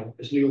 you know,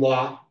 this new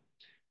law,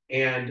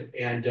 and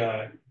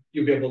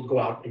you'll be able to go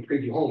out and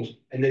preview homes,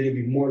 and then you'll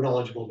be more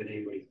knowledgeable than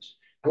anybody else.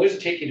 What does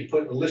it take you to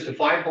put a list of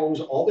 5 homes,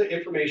 all the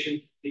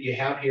information that you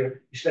have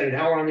here? You spend an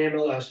hour on the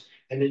MLS,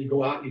 and then you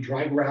go out and you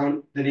drive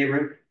around the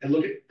neighborhood and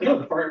look at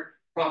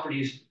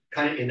properties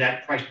kind of in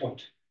that price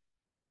point.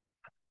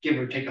 Give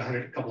or take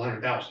a couple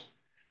hundred thousand.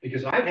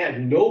 Because I've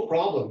had no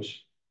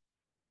problems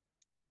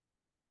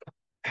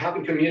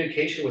having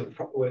communication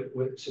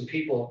with some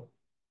people,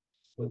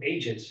 with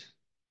agents.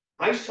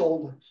 I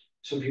sold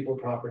some people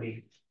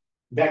property.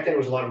 Back then it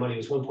was a lot of money, it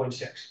was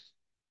 1.6.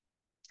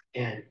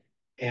 And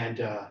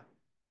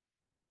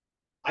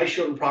I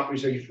showed them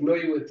properties. Are you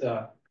familiar with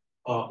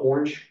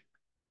Orange?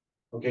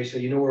 Okay, so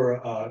you know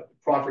where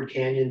Crawford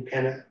Canyon,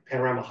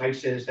 Panorama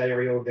Heights is, that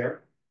area over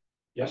there?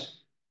 Yes?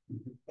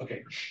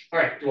 Okay. All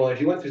right. Well,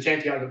 if you went through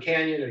Santiago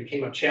Canyon or you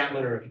came up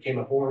Chapman or if you came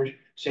up Orange,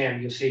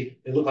 Sam, you'll see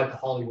they look like the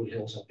Hollywood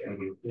Hills up there.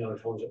 You know,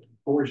 the homes,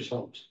 gorgeous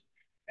homes.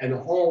 And the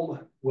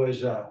home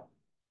was,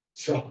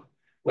 so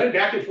went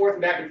back and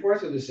forth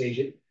with this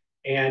agent.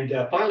 And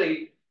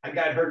finally, I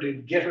got her to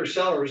get her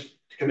sellers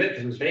to commit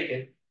because it was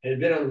vacant and had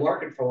been on the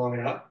market for long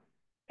enough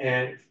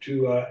and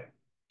to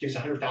give us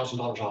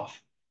 $100,000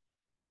 off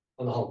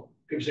on the home.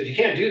 People said, you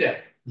can't do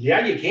that.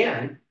 Yeah, you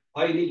can.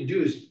 All you need to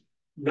do is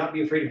not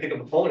be afraid to pick up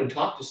the phone and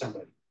talk to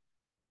somebody.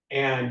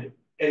 And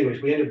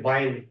anyways, we ended up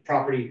buying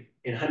property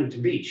in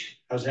Huntington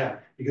Beach. How's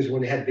that? Because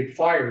when they had big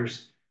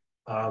fires,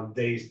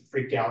 they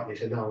freaked out. They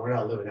said, no, we're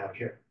not living out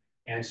here.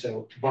 And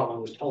so bought one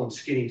of those tall and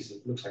skinny,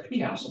 it looks like a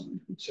castle.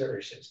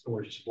 Seriously, it's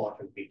gorgeous, block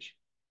from the beach.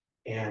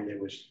 And it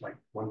was like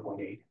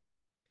 1.8.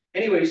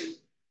 Anyways,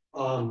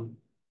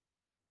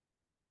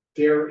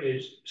 there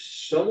is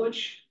so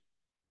much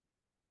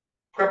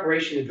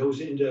preparation that goes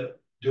into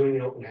doing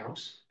an open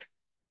house.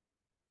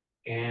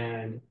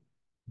 And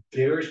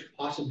there's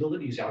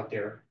possibilities out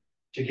there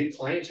to get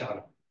clients out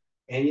of.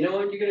 And you know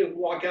what? You're going to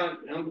walk out.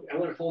 I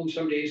went home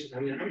some days. I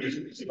mean, I'm just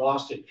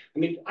exhausted. I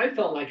mean, I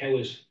felt like I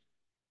was,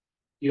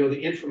 you know,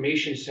 the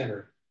information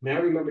center. I mean, I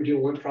remember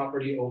doing one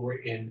property over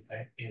in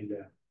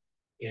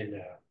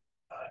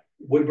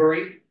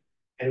Woodbury,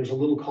 and it was a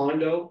little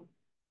condo,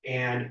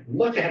 and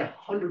must have had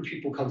 100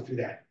 people come through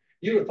that.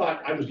 You would have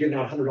thought I was giving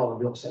out $100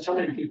 bills. That's how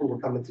many people were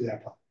coming through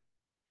that property.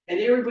 And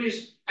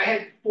I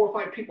had 4 or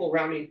 5 people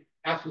around me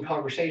asking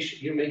conversation,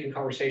 you know, making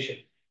conversation.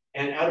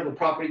 And out of a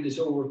property that's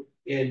over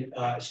in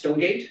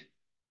Stonegate,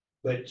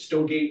 but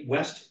Stonegate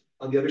West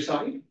on the other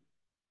side,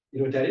 you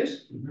know what that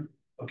is? Mm-hmm.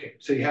 Okay,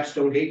 so you have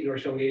Stonegate, you know where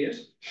Stonegate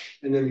is?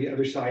 And then the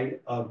other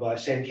side of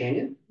Sand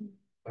Canyon,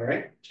 all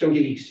right?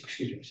 Stonegate East,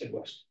 excuse me, I said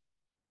West.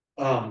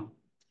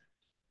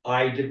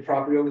 I did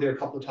property over there a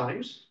couple of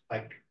times,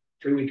 like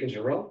 3 weekends in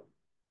a row.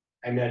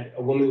 I met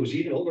a woman who was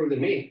even older than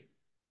me.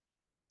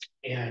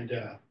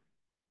 a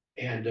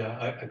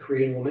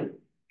Korean woman.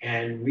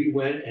 And we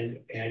went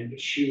and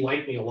she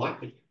liked me a lot,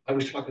 but I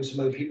was talking to some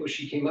other people.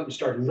 She came up and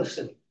started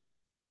listening.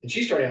 And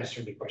she started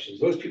answering me questions.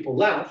 Those people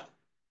left.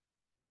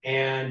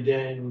 And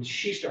then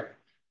she started,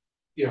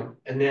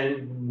 and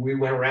then we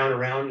went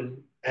around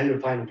and ended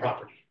up finding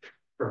property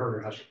for her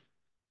and her husband.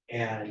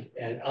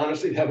 And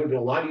honestly, that would have been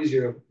a lot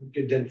easier if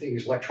we did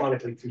things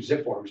electronically through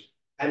zip forms.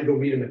 I had to go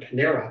meet him at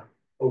Panera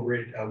over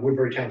at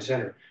Woodbury Town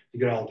Center to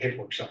get all the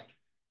paperwork signed.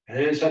 And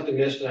then something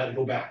missed, and I had to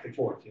go back and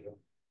forth,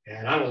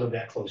 And I don't live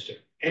that close to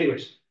it.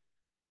 Anyways,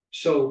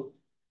 so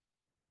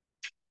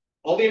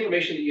all the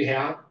information that you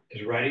have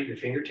is right at your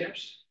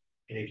fingertips.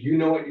 And if you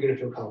know it, you're going to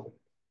feel confident.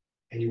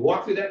 And you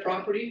walk through that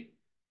property,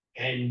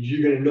 and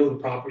you're going to know the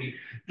property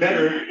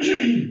better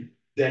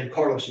than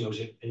Carlos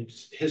knows it and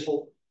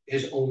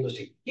his own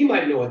listing. He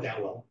might know it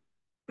that well,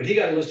 but he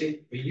got a listing,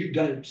 but you've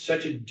done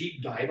such a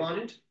deep dive on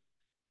it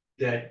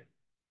that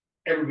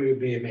everybody would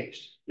be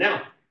amazed.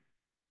 Now,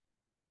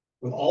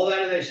 with all that,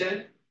 as I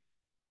said,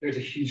 there's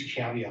a huge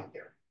caveat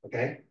there,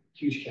 okay?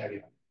 Huge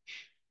caveat.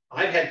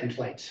 I've had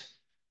complaints,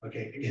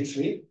 okay, against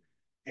me,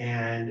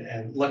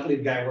 and luckily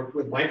the guy I worked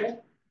with,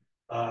 Michael,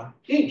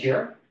 he didn't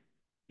care.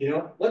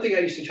 One thing I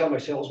used to tell my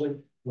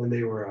salesmen when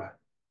they were,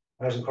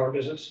 when I was in car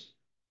business,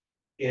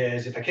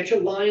 is if I catch you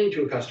lying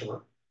to a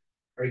customer,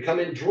 or you come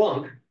in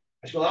drunk,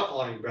 I smell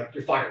alcohol in your breath,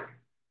 you're fired,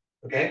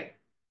 okay?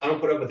 I don't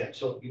put up with that,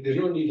 so there's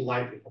no need to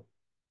lie to people.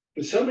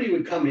 But somebody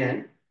would come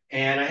in,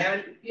 and I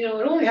had, it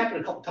only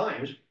happened a couple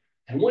times,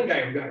 and one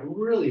guy got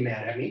really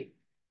mad at me,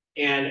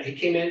 and he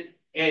came in,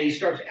 and he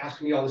starts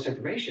asking me all this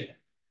information.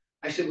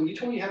 I said, well, you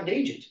told me you have an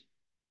agent.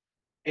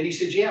 And he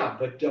said, yeah,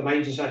 but my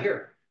agent's not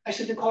here. I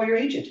said, then call your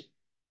agent.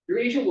 Your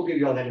agent will give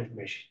you all that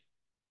information.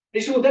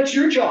 And he said, well, that's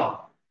your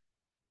job.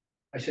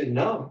 I said,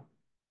 no,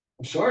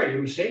 I'm sorry,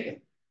 you're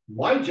mistaken.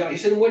 My job, he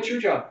said, what's your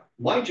job?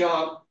 My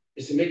job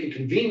is to make it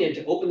convenient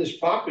to open this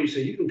property so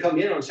you can come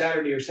in on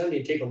Saturday or Sunday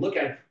and take a look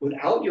at it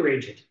without your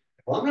agent.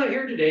 Well, I'm not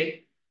here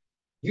today.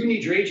 You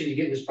need your agent to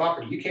get in this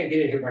property. You can't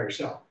get in here by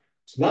yourself.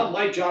 It's not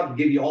my job to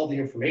give you all the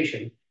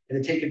information and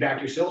then take it back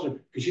to your salesman.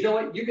 Because you know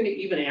what? You're going to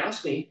even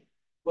ask me,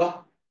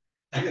 well,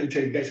 I'm going to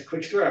tell you guys a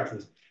quick story after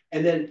this.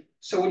 And then,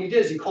 so what he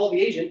did is he called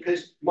the agent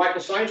because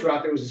Michael's signs were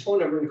out there, was his phone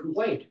number, and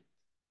complained.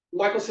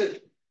 Michael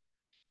said,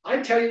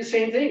 I tell you the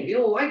same thing. You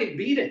don't like it,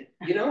 beat it.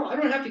 I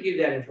don't have to give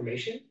you that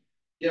information.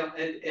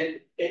 And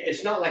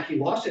it's not like he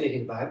lost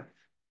anything by it.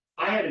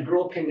 I had a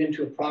girl come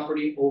into a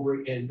property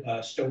over in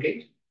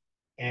Stonegate,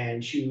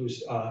 and she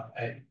was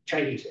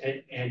Chinese,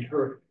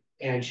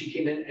 and she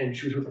came in and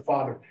she was with her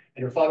father,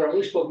 and her father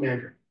only spoke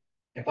Mandarin.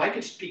 If I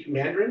could speak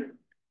Mandarin,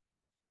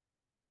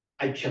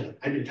 I'd kill it.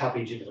 I'd be the top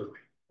agent ever.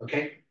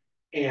 Okay,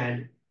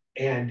 and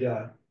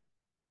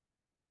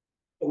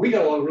we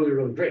got along really,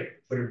 really great.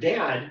 But her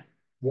dad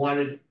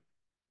wanted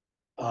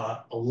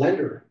a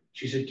lender.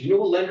 She said, do you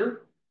know a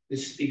lender that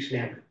speaks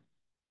Mandarin?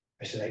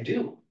 I said, I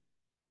do.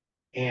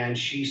 And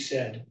she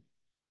said,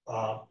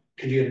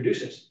 can you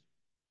introduce us?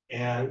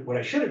 And what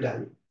I should have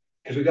done,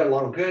 because we got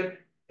along good,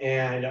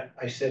 and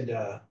I said,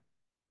 yeah,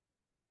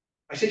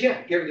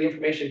 give her the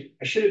information.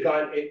 I should have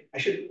got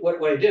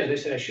what I did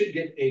is I said, I should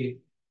get a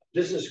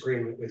business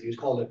agreement with you. It's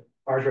called a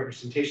buyer's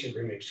representation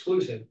agreement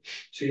exclusive.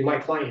 So you're my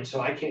client,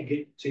 so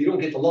so you don't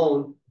get the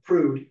loan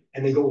approved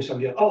and then go with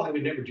somebody else. Oh, I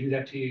would never do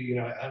that to you.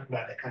 I'm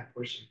not that kind of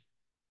person.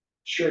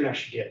 Sure enough,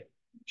 she did.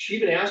 She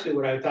even asked me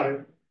what I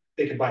thought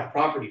they could buy a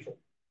property for.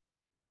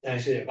 And I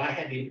said, if I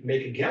had to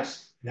make a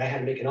guess and I had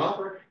to make an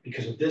offer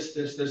because of this,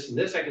 and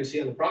this I can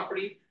see on the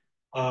property,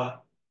 I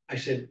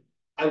said,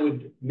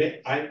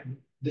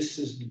 this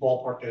is the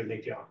ballpark that I would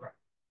make the offer.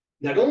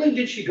 Not only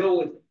did she go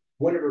with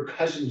one of her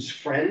cousin's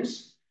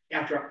friends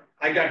after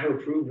I got her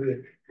approved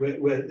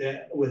with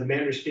a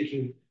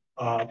Mandarin-speaking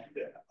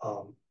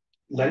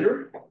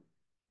lender,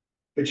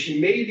 but she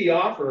made the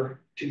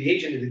offer to the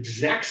agent at the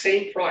exact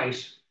same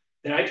price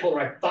that I told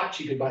her I thought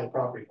she could buy the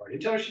property for. I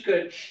didn't tell her she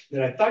could,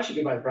 that I thought she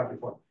could buy the property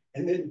for.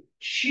 And then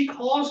she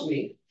calls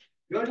me,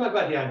 you want to talk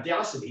about the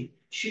audacity,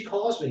 she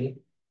calls me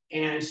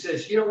and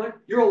says, you know what,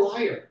 you're a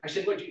liar. I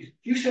said, what,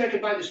 you said I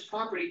could buy this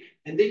property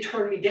and they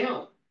turned me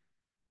down.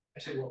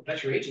 I said, well,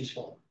 that's your agent's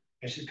fault.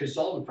 I said, because it's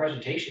all in the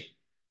presentation.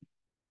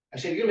 I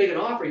said, if you're gonna make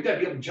an offer, you gotta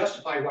be able to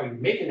justify why you're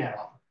making that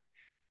offer.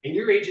 And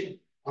your agent,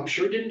 I'm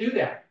sure, didn't do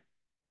that.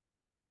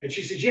 And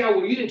she said, yeah,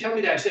 well, you didn't tell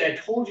me that. I said, I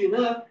told you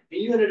enough,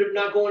 and you ended up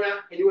not going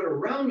out, and you went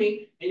around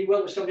me, and you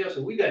went with somebody else,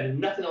 and we got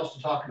nothing else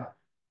to talk about.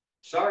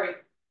 Sorry.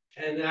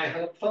 And then I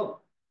hung up the phone.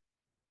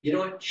 You know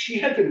what? She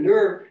had the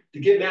nerve to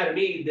get mad at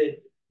me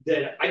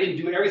that I didn't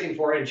do everything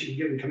for her, and she could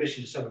give the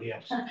commission to somebody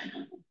else.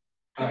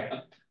 All right.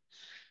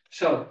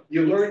 So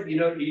you learn,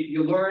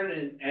 you learn,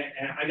 and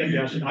I got to be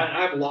honest,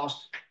 I've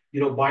lost,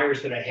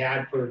 buyers that I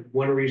had for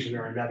one reason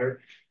or another,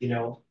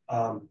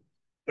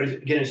 but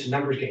again, it's a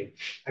numbers game.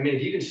 I mean,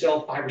 if you can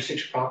sell 5 or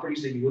 6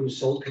 properties that you wouldn't have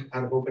sold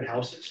out of open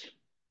houses,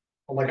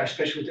 oh my gosh,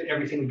 especially with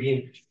everything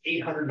being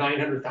 $800,000,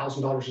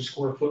 $900,000 a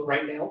square foot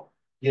right now,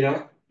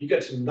 you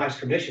got some nice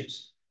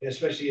commissions,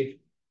 especially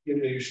if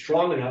you're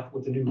strong enough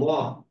with the new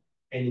law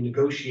and you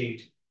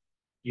negotiate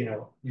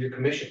your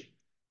commission.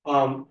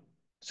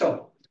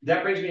 So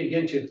that brings me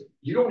again to,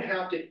 you don't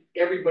have to,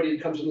 everybody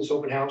that comes in this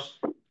open house,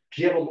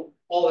 give them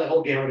all that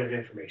whole gamut of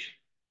information.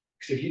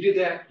 Because if you do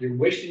that, you're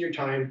wasting your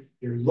time,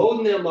 you're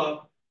loading them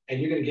up, and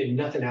you're gonna get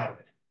nothing out of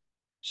it.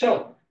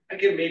 So I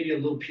give maybe a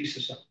little piece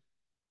of something.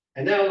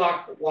 And then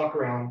I walk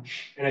around,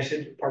 and I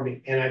said, pardon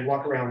me, and I'd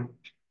walk around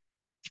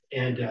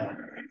and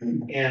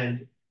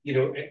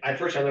at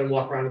first I let them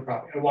walk around the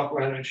property. I walk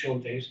around and show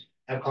them things,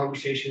 have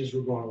conversations,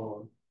 we're going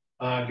along.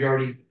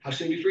 How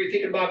soon before you're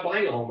thinking about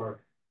buying a home?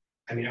 Or,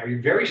 I mean, are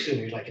you very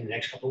soon? Like in the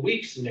next couple of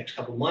weeks, the next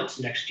couple of months,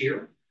 next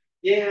year?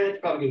 Yeah,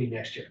 it's probably gonna be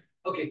next year.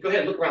 Okay, go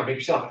ahead, look around, make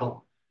yourself at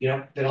home.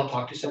 Then I'll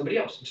talk to somebody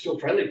else. I'm still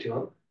friendly to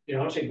them. I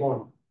don't say go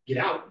on, get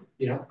out.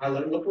 I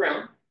let them look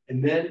around,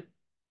 and then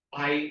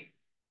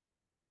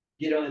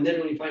and then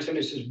when you find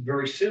somebody that says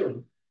very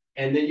soon,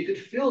 and then you could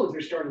feel that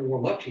they're starting to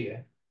warm up to you.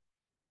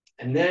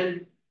 And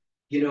then,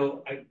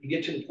 you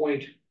get to the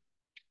point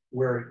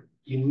where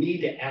you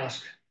need to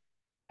ask,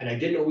 and I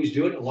didn't always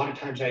do it. A lot of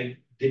times I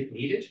didn't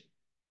need it,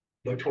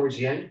 but towards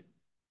the end,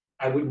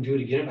 I wouldn't do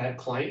it again if I had a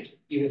client,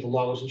 even if the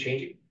law wasn't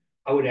changing.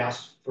 I would I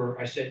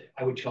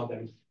would tell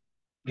them,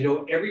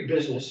 every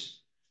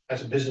business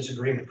has a business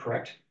agreement,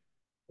 correct?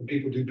 When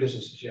people do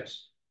businesses,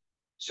 yes.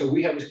 So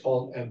we have what's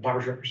called a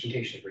buyer's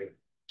representation agreement.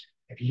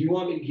 If you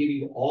want me to give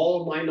you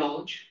all of my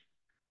knowledge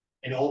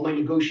and all my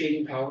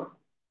negotiating power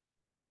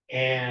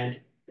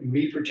and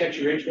me protect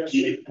your interests,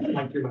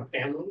 like you're my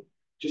family,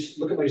 just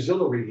look at my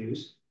Zillow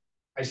reviews.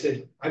 I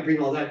said, I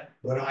bring all that,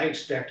 but I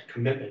expect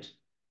commitment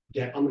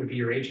that I'm going to be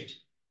your agent.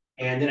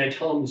 And then I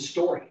tell them the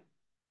story,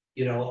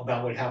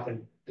 about what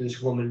happened to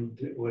this woman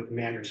with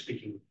Mandarin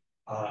speaking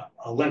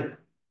a lender.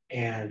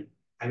 And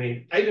I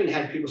mean, I even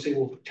had people say,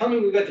 well, tell me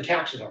what the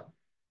taxes are.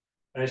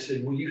 And I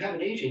said, well, you have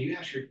an agent, you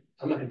ask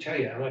I'm not gonna tell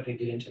you, I'm not gonna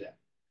get into that.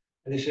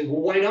 And they said, well,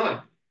 why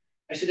not?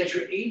 I said, that's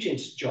your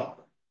agent's job.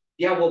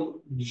 Yeah,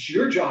 well, it's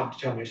your job to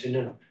tell me. I said,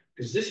 no,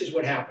 because this is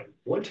what happened.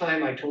 One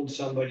time I told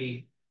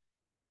somebody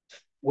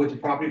what the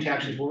property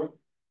taxes were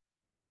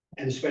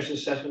and the special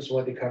assessments and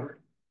what they covered.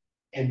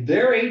 And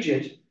their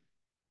agent,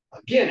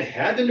 again,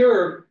 had the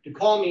nerve to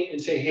call me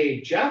and say, hey,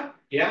 Jeff,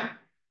 yeah,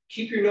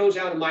 keep your nose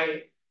out of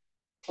my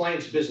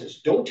client's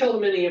business. Don't tell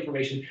them any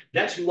information.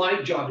 That's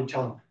my job to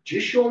tell them.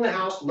 Just show them the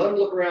house, let them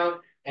look around.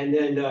 And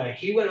then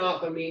he went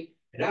off on me,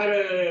 and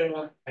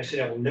I said,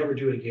 I will never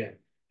do it again.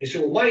 They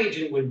said, well, my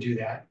agent wouldn't do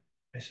that.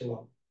 I said,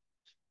 well,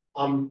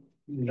 I'm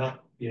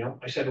not,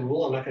 I said a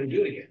rule, I'm not going to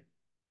do it again.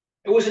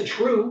 It wasn't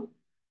true.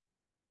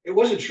 It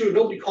wasn't true.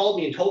 Nobody called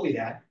me and told me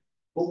that.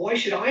 But why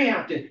should I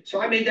have to?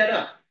 So I made that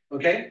up,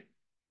 okay?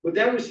 But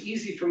that was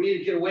easy for me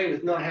to get away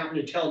with not having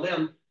to tell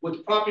them what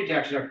the property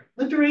taxes are.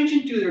 Let their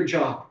agent do their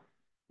job.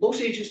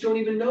 Most agents don't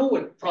even know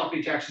what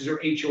property taxes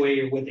or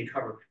HOA or what they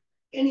cover.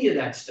 Any of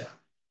that stuff.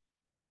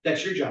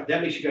 That's your job.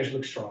 That makes you guys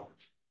look strong.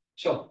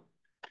 So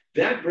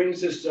that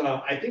brings us,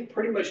 I think,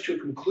 pretty much to a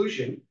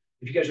conclusion.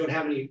 If you guys don't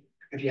have any,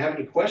 if you have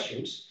any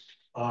questions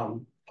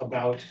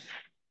about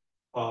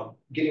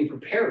getting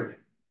prepared.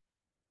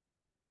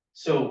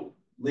 So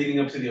leading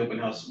up to the open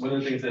house, one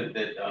of the things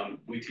that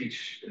we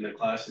teach in the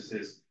classes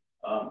is,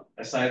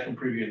 aside from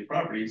previewing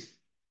properties,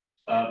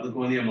 look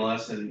on the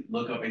MLS and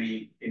look up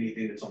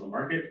anything that's on the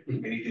market,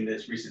 anything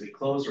that's recently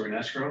closed or in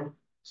escrow,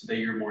 so that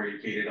you're more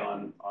educated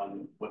on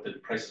what the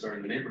prices are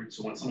in the neighborhood.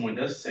 So when someone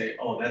does say,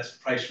 oh, that's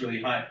priced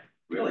really high,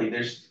 really,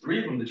 there's 3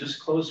 of them that just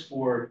closed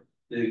for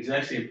the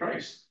exact same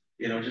price,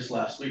 just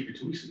last week or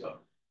 2 weeks ago.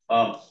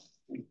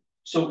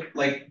 So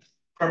like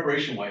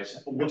preparation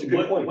wise, what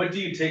do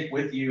you take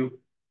with you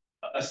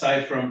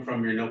aside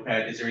from your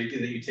notepad? Is there anything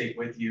that you take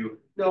with you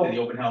in the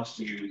open house?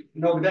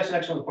 No, but that's an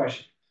excellent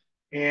question.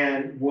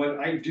 And what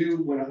I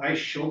do when I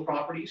show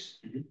properties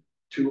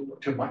to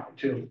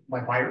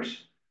my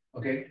buyers,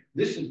 okay,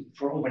 this is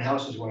for open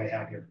houses what I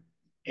have here.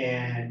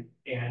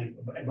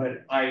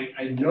 But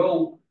I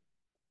know,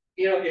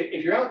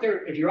 if you're out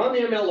there, if you're on the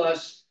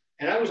MLS,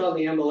 and I was on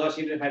the MLS,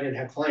 even if I didn't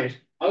have clients,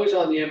 I was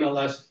on the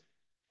MLS,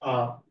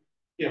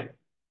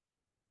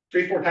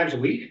 3-4 times a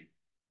week,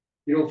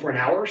 for an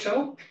hour or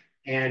so,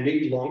 and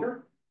maybe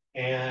longer.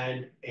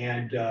 And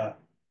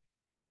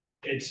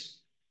it's,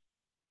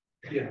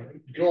 you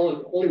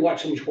can only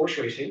watch so much horse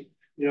racing,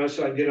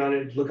 so I get on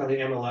and look on the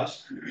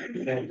MLS.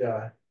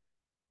 And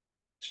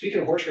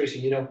speaking of horse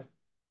racing,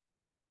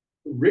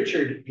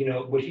 Richard,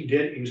 what he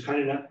did, he was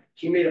kind enough,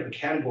 he made up a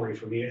category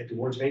for me at the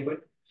awards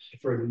banquet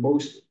for the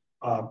most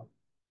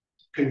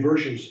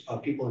conversions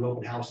of people in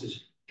open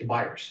houses to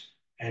buyers.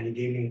 And he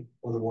gave me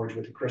one of the awards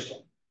with the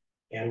crystal.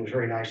 And it was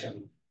very nice of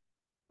him.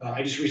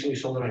 I just recently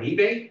sold it on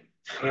eBay.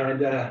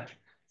 And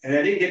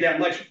I didn't get that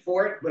much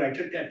for it, but I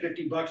took that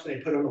 $50 and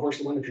I put it on the horse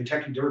that won the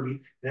Kentucky Derby.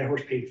 And that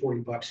horse paid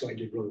 $40, so I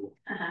did really well.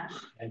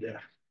 And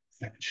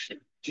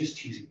just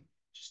teasing.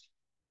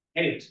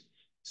 Anyways,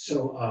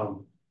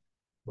 so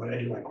but I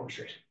do like horse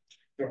racing.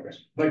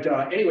 But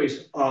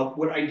anyways,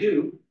 what I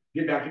do,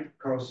 get back to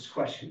Carlos's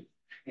question,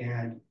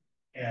 and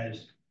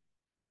as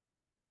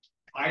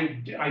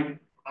I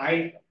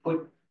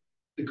put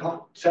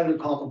the set of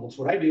comparables,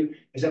 what I do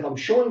is if I'm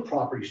showing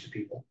properties to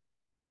people,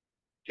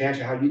 to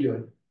answer how you do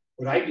it.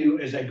 What I do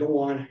is I go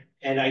on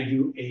and I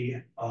do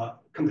a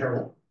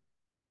comparable.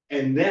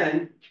 And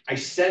then I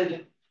send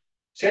it.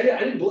 I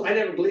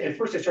never believe, at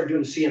first I started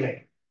doing the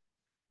CMA.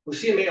 Well,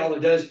 CMA, all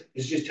it does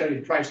is just tell you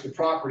the price of the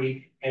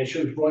property and it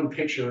shows one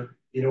picture,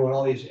 and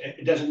all these,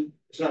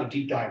 it's not a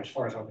deep dive as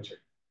far as I'm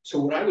concerned. So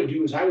what I would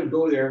do is I would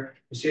go there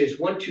and say it's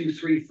 1, 2,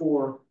 3,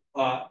 4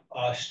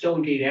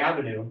 Stonegate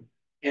Avenue.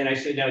 And I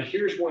said, now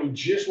here's one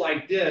just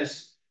like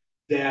this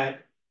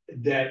that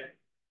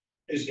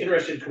is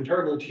interested,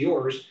 comparable to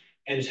yours,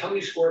 and it's how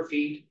many square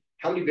feet,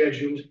 how many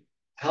bedrooms,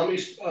 how many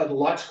the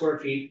lot square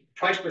feet,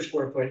 price per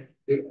square foot,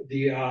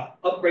 the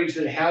upgrades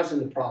that it has in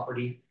the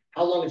property,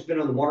 how long it's been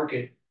on the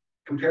market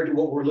compared to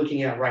what we're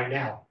looking at right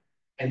now.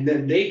 And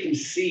then they can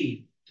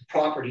see the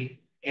property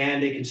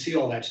and they can see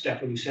all that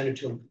stuff when you send it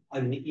to them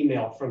on an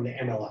email from the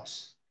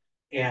MLS.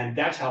 And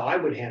that's how I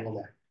would handle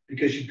that,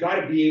 because you've got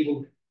to be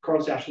able,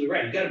 Carl's absolutely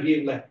right, you've got to be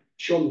able to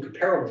show them the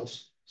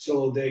comparables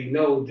so they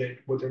know that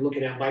what they're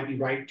looking at might be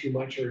right, too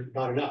much, or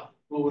not enough.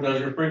 Well, what I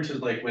was referring to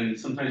is like when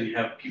sometimes you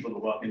have people that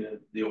walk into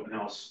the open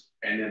house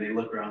and then they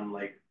look around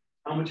like,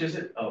 how much is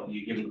it? Oh,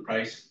 you give them the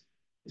price.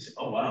 They say,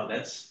 oh, wow,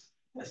 that's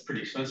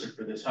pretty expensive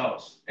for this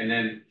house. And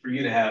then for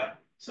you to have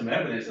some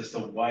evidence as to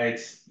why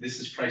this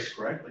is priced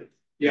correctly.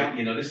 Yeah.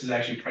 This is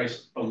actually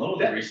priced below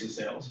the recent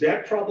sales.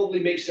 That probably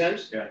makes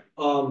sense. Yeah.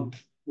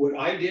 What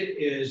I did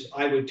is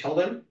I would tell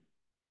them,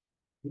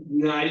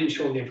 no, I didn't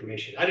show them the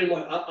information. I didn't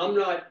want,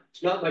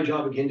 it's not my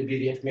job again to be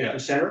the information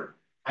center.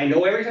 I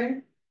know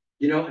everything,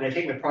 and I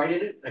take my pride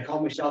in it. I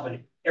call myself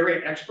an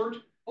area expert.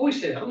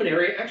 Always say that I'm an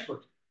area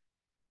expert.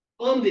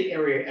 I'm the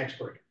area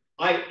expert.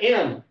 I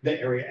am the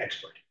area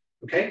expert.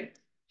 Okay.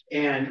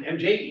 And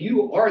MJ,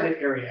 you are the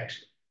area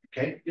expert.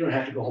 Okay. You don't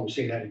have to go home and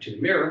say that into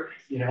the mirror,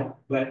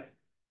 but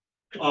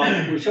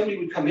when somebody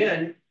would come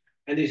in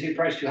and they say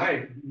price too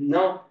high,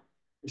 no,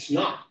 it's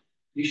not.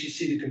 You should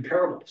see the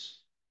comparables.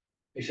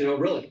 They said, oh,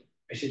 really?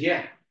 I said,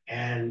 yeah.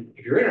 And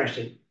if you're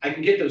interested, I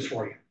can get those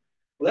for you.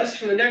 Well, that's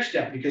for the next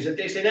step, because if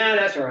they say, nah,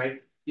 that's all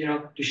right,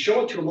 to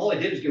show it to them, all I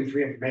did is give them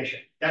free information.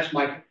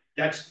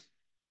 That's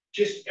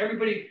just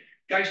everybody,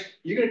 guys,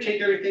 you're going to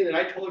take everything that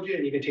I told you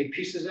and you can take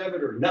pieces of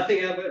it or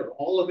nothing of it or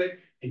all of it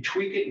and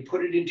tweak it and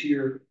put it into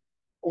your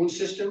own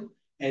system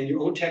and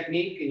your own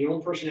technique and your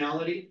own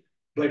personality.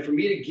 But for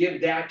me to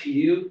give that to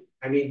you,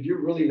 I mean,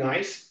 you're really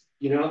nice,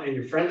 and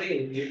you're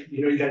friendly and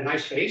you got a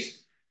nice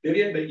face,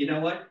 Vivian, but you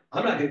know what?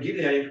 I'm not going to give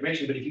you that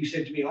information. But if you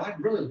said to me, oh, I'd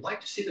really like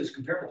to see this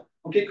comparable.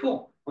 Okay,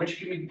 cool. Why don't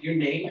you give me your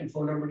name and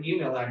phone number and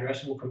email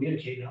address and we'll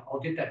communicate and I'll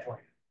get that for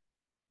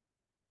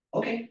you.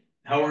 Okay.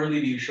 How early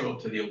do you show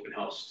up to the open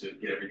house to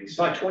get everything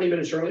started? About 20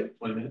 minutes early.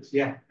 20 minutes?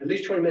 Yeah, at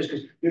least 20 minutes,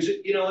 because there's,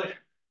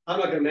 I'm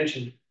not going to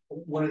mention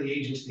one of the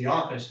agents in the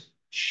office.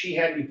 She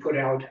had me put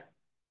out,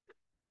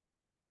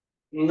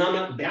 I'm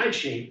not in bad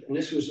shape, and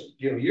this was,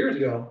 years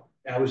ago,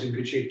 I was in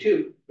good shape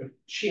too, but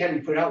she had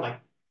me put out like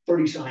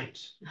 30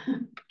 signs.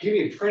 Give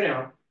me a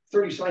printout,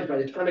 30 signs. By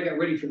the time I got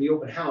ready for the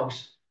open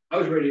house, I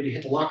was ready to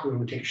hit the locker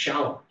room and take a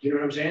shower. You know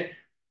what I'm saying?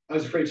 I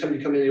was afraid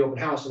somebody come in the open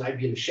house and I'd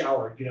be in the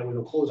shower, with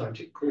no clothes on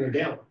to cool her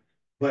down.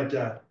 But,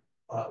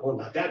 well,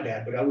 not that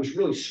bad, but I was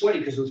really sweaty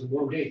because it was a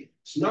warm day.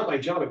 It's not my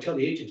job to tell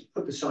the agents,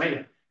 put the sign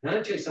up. And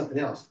I'll tell you something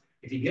else.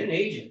 If you get an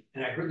agent,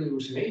 and I heard there were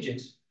some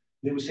agents,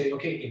 they would say,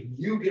 okay, if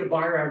you get a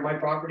buyer out of my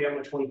property, I'm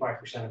going to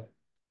 25% of it.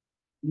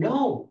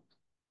 No,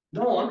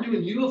 I'm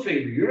doing you a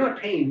favor. You're not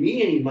paying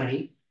me any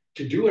money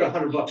to do it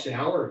 $100 an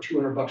hour or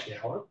 $200 an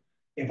hour.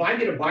 If I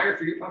get a buyer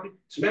for your property,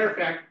 as a matter of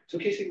fact, it's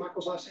okay to say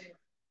Michael's last name.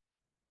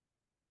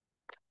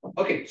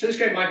 Okay, so this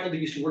guy Michael, that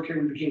used to work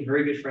here, we became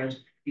very good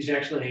friends. He's an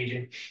excellent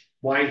agent.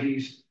 Why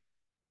he's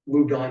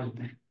moved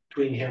on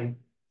between him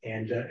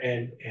and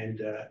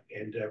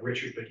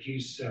Richard, but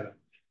he's a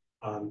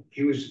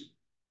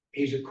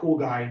cool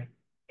guy,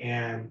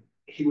 and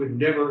he would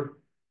never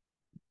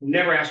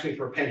ask me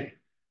for a penny,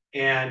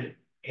 and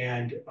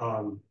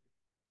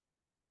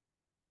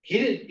he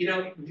didn't, you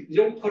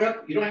don't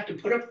have to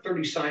put up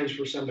 30 signs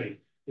for somebody.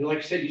 Like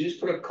I said, you just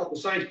put up a couple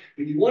signs,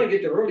 but you want to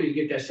get there early to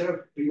get that set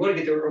up, but you want to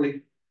get there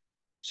early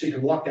so you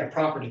can walk that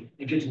property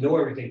and get to know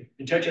everything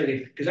and touch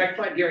everything. Because I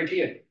can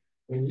guarantee it,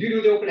 when you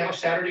do the open house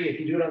Saturday, if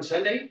you do it on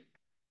Sunday,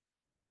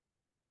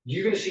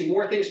 you're going to see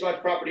more things about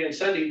the property on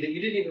Sunday that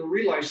you didn't even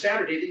realize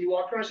Saturday that you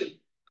walked around and said,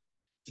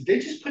 did they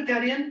just put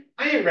that in?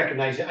 I didn't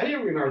recognize it. I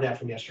didn't remember that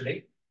from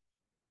yesterday.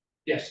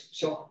 Yes,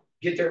 so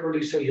get there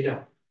early so you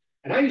know.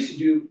 And I used to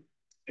do,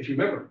 if you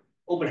remember,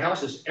 open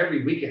houses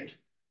every weekend.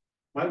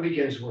 My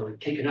weekends were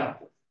taken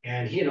up,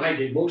 and he and I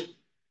did most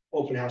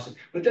open houses.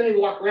 But then I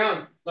walk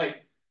around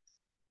like,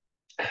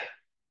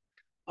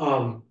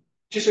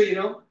 just so you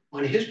know,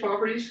 on his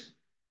properties,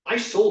 I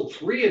sold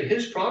 3 of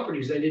his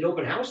properties I did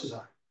open houses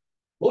on.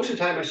 Most of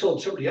the time I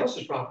sold somebody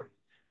else's property.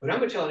 But I'm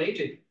going to tell an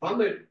agent, if I'm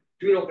going to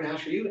do an open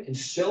house for you and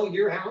sell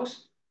your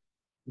house,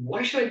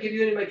 why should I give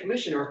you any of my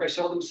commission, or if I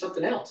sell them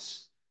something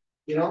else?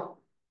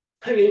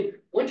 I mean,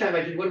 one time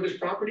I did one of his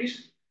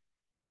properties,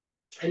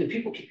 and the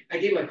people, I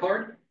gave my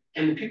card,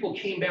 and the people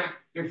came back,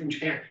 they're from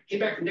Japan, came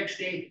back the next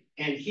day,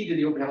 and he did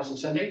the open house on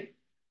Sunday.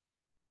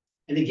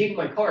 And they gave him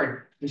my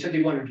card and said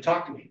they wanted to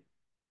talk to me.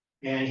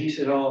 And he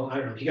said, oh, I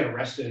don't know, he got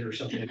arrested or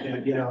something like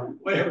that,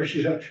 whatever,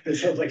 it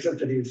sounds like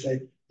something he would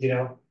say,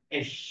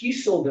 and he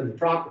sold them the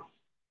property.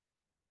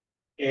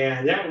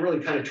 And that really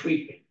kind of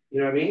tweaked me,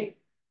 you know what I mean?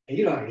 And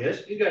you know how he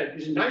is, he's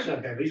a nice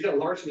enough guy, but he's got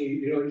larceny,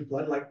 in his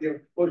blood, like,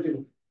 most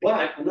people.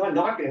 But I'm not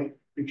knocking him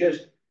because,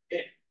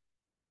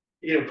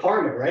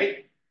 karma,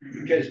 right?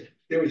 Because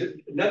there was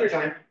another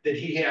time that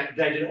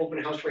I did an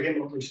open house for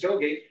him over in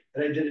Stowgate,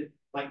 and I did it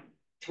like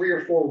 3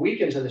 or 4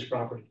 weekends on this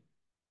property.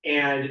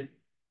 And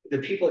the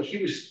people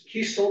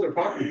he sold their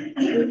property.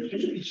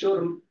 He showed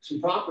them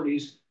some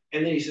properties,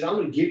 and then he said, I'm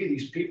going to give you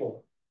these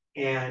people.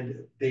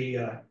 And they,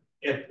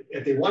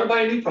 if they want to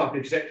buy a new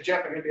property, because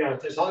Jeff, I'm going to be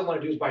honest, that's all they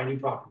want to do is buy a new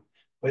property.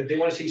 But they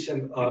want to see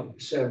some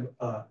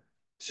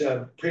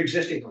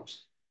pre-existing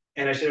homes.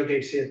 And I said,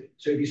 okay,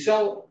 so if you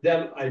sell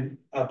them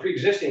a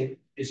pre-existing,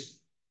 it's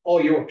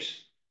all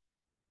yours.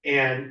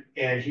 And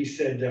he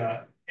said,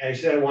 I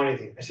don't want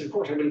anything. I said, of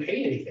course, I'm going to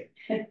pay anything,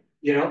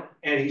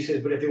 And he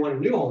said, but if they want a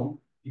new home,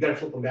 you got to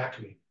flip them back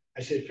to me.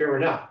 I said, fair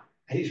enough.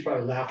 And he's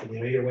probably laughing,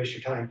 you don't waste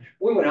your time.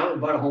 We went out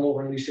and bought a home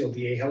over in Lucille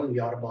Viejo in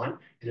the Audubon,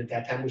 and at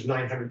that time it was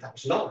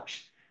 $900,000.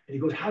 And he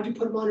goes, how'd you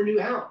put them on a new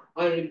house,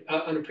 on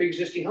a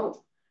pre-existing home?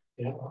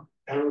 On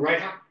the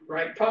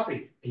right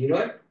property. And you know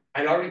what?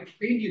 I'd already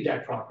previewed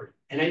that property,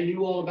 and I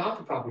knew all about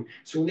the property.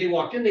 So when they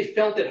walked in, they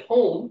felt at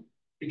home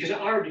because I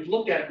already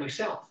looked at it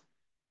myself.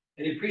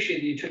 And they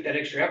appreciated you took that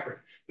extra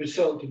effort. But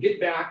so to get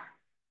back,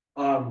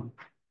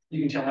 you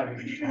can tell how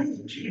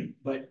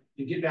but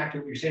to get back to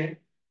what you're saying,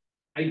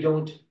 I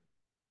don't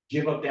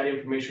give up that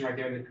information right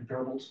there in the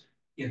comparables.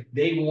 If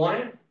they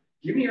want it,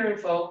 give me your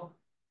info.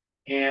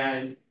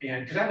 And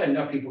because I've had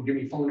enough people give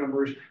me phone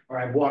numbers, or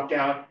I've walked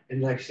out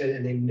and like I said,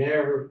 and they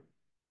never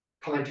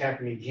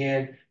contact me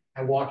again.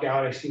 I walk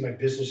out, I see my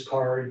business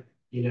card,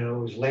 it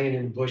was laying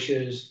in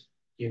bushes,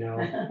 I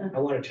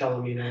want to tell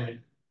them, you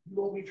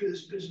owe me for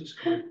this business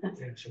card.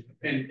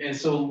 And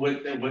so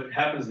what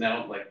happens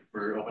now, like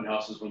for open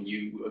houses, when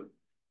you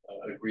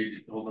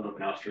agree to hold an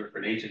open house for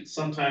an agent,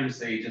 sometimes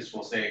the agents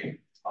will say,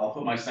 I'll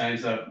put my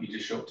signs up, you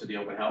just show up to the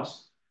open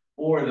house.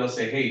 Or they'll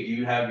say, hey, do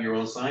you have your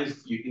own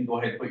signs? You can go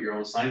ahead and put your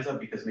own signs up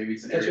because maybe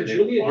it's an area they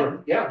don't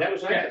farm. Yeah, that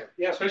was nice.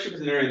 Yeah, especially if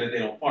it's an area that they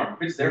don't farm.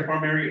 If it's their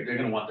farm area, they're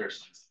going to want their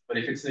signs. But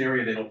if it's an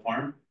area they don't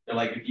farm, they're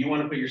like, if you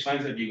want to put your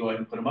signs up, you go ahead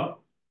and put them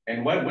up.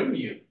 And why wouldn't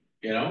you?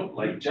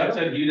 Like Jeff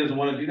said, he doesn't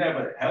want to do that,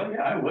 but hell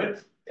yeah, I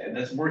would. And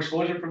that's more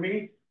exposure for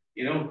me.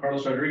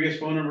 Carlos Rodriguez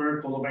phone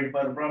number, Polo Bank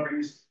Platinum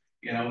Properties.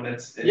 They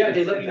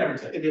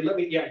let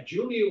me. Yeah,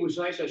 Julia was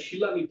nice. She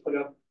let me put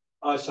up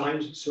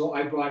signs. So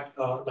I brought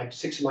like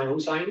 6 of my own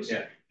signs.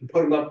 Yeah. And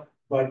put them up,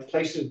 but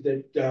places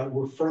that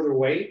were further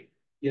away.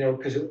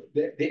 Because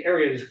the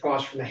area is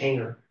across from the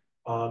hangar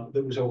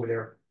that was over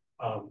there.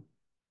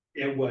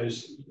 You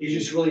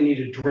just really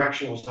needed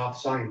directional stop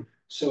sign.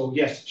 So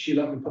yes, she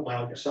let me put my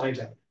own signs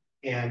up,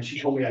 and she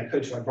told me I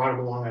could, so I brought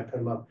them along. I put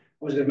them up.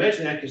 I was going to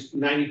mention that because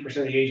 90% of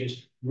the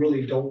agents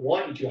really don't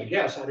want you to. I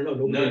guess I don't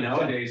know. No,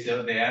 nowadays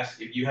they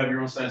ask if you have your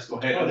own signs, go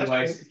ahead.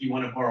 Otherwise, cool. If you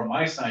want to borrow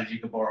my signs, you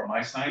can borrow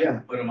my signs Yeah.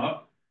 and put them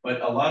up.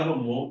 But a lot of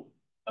them won't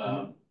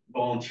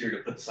volunteer to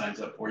put the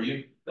signs up for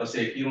you. They'll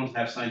say if you don't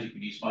have signs, you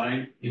can use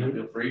mine.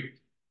 Feel free.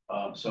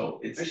 So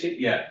it's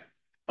yeah.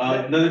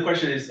 Another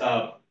question is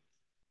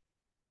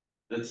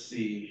let's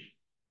see.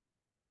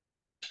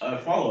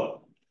 Follow up.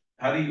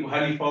 How do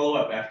you follow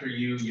up after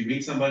you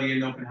meet somebody in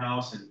an open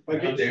house and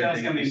if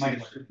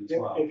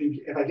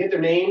I get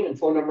their name and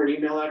phone number and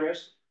email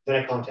address, then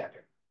I contact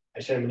them. I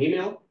send them an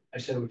email, I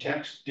send them a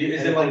text.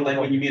 Is it like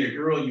when you meet a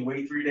girl, you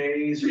wait 3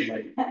 days, or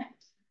like?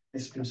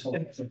 It's been so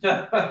long since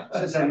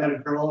I met a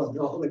girl,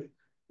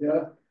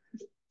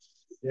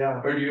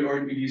 yeah. Or do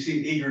you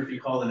seem eager if you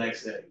call the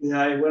next day?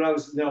 Yeah, when I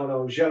was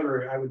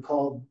younger, I would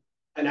call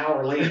an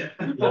hour later.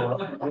 Yeah.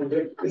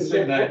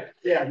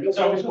 No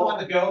so it's not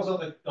the girls or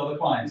the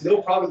clients.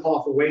 No problem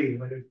call for waiting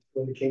when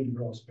it came to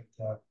girls,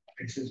 but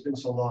it's been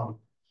so long.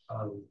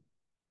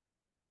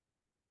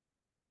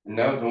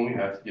 Now don't we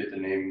have to get the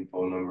name, and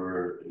phone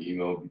number, and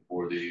email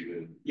before they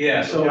even?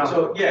 Yeah. So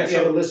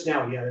the list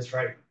now. Yeah, that's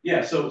right.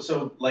 Yeah.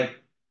 So like,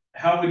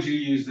 how would you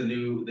use the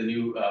new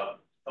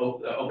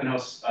open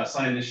house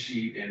sign this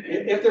sheet and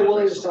if they're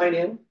willing to sign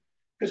in?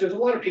 Because there's a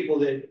lot of people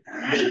that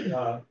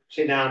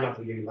say, nah, I'm not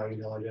going to give you my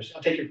email address.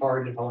 I'll take your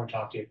card, and if I want to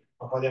talk to you,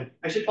 I'll call them.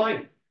 I said,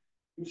 fine.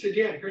 He said,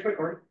 yeah, here's my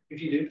card.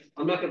 If you do,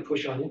 I'm not going to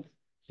push on you.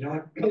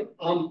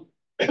 Pardon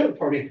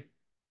me.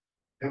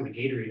 I have my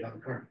Gatorade on the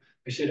card.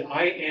 I said,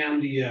 I am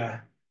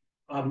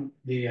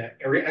the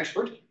area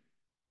expert.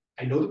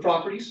 I know the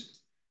properties.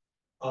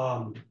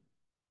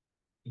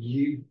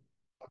 You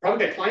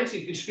probably got clients that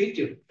you can speak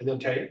to, and they'll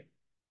tell you.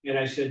 And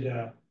I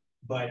said,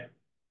 but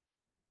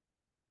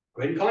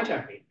go ahead and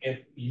contact me. If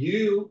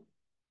you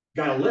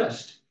got a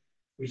list,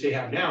 which they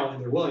have now,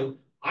 and they're willing,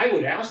 I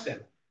would ask them,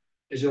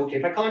 is it okay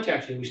if I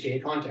contact you and we stay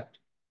in contact?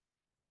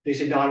 They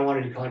said, no, I don't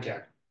want any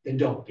contact. Then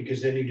don't,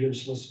 because then you're doing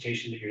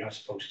solicitation that you're not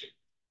supposed to.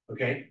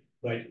 Okay?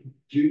 But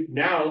you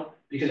now,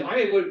 because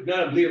I would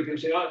not believe if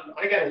people say, oh,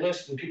 I got a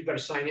list and people got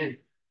to sign in.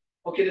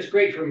 okay, that's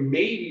great for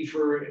maybe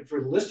for the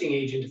listing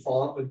agent to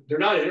follow up, but they're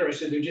not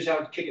interested. They're just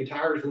out kicking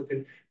tires,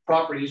 looking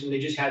properties, and they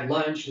just had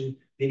lunch and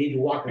they need to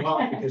walk it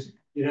off because,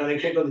 you know, they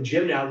can't go to the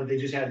gym now that they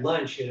just had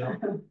lunch, you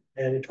know,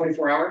 and a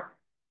 24-hour.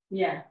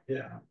 Yeah,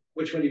 Yeah.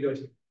 Which one do you go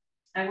to?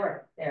 I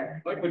work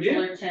there. What would you?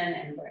 Fullerton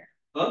and where?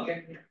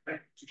 Okay.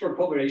 Before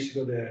COVID, I used to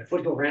go to the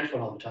Foothill Ranch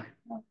one all the time.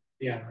 Oh.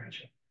 Yeah,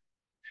 ranch.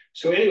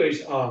 So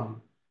anyways, I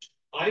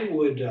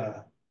would,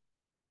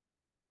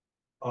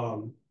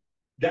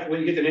 that when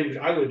you get the name,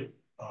 I would,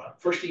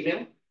 first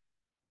email,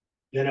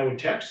 then I would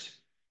text,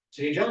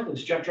 say, hey, Jonathan,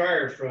 it's Jeff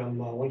Dreyer from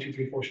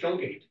 1234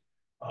 Stonegate.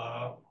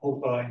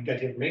 Hope you got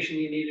the information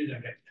you needed. I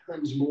got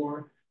tons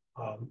more.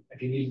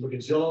 If you need to look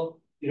at Zillow,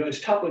 you know,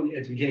 it's tough when,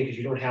 at the beginning because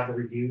you don't have the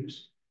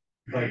reviews,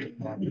 but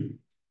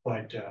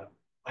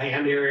I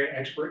am the area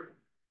expert,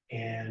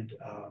 and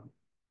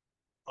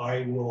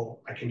I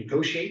can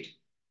negotiate,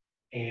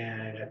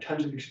 and I have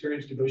tons of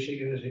experience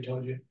negotiating, as I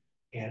told you,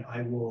 and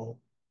I will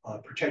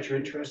protect your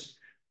interests.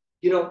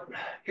 You know,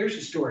 here's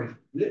the story.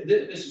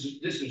 This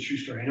is a true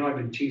story. I know I've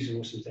been teasing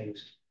with some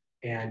things,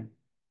 and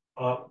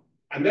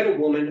I met a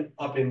woman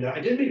up in. I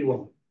did meet a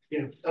woman,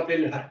 you know, up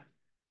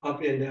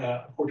in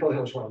Portola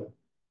Hills, where I live.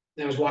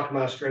 And I was walking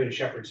my Australian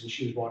Shepherds, and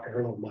she was walking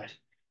her little mutt,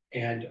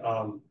 and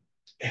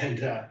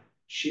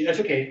she. That's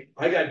okay.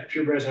 I got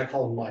purebreds. I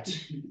call them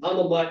mutts. I'm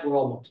a mutt. We're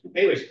all mutts.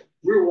 Anyways,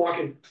 we were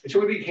walking, and so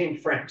we became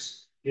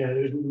friends. You know,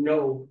 there's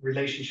no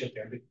relationship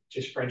there, but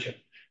just friendship.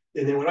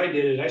 And then what I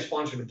did is I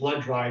sponsored a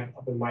blood drive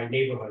up in my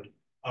neighborhood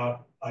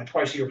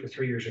twice a year for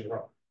 3 years in a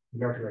row,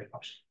 American Red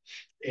Cross.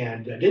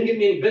 And didn't get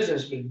me any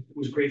business, but it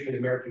was great for the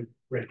American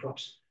Red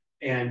Cross.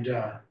 And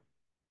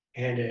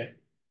it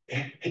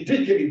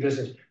did give me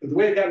business. But the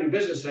way it got me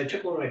business is I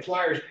took one of my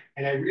flyers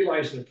and I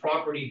realized that the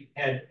property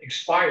had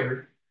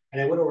expired.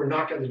 And I went over and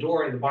knocked on the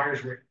door, and the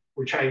buyers were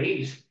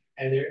Chinese,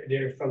 and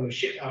they're from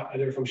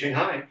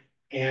Shanghai.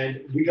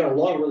 And we got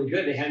along really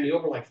good. They had me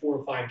over like 4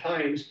 or 5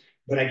 times.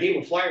 But I gave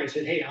them a flyer and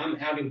said, hey, I'm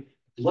having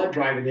a blood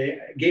drive, and they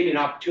gave me an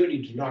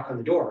opportunity to knock on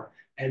the door.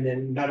 And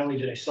then not only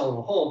did I sell them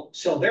a home,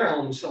 sell their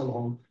home and sell them a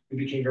home, we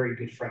became very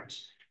good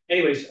friends.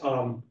 Anyways,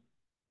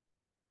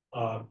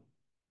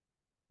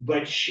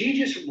 but she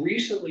just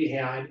recently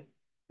had,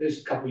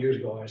 this a couple of years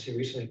ago, I say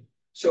recently.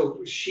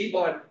 So she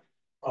bought,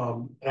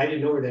 and I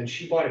didn't know her then,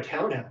 she bought a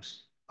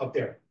townhouse up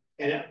there.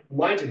 And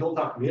mine's a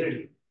hilltop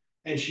community.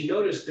 And she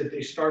noticed that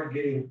they started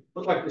getting,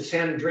 looked like the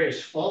San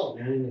Andreas Fault,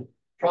 and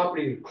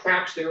property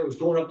cracks there, it was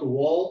going up the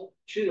wall.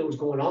 She didn't know what was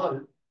going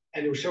on.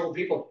 And there were several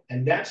people,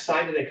 and that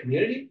side of the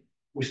community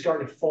was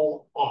starting to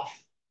fall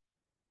off.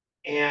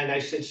 And I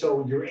said,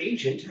 so your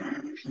agent,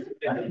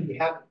 did you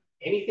have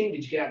anything?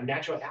 Did you get a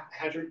natural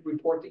hazard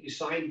report that you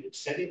signed that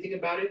said anything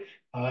about it?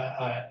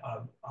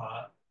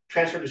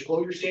 Transfer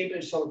disclosure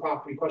statement, seller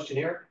property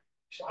questionnaire?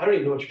 She said, I don't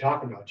even know what you're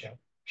talking about, Jeff.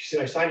 She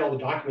said, I signed all the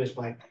documents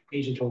my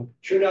agent told me.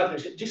 Sure enough, I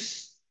said,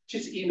 just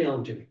email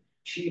them to me.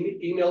 She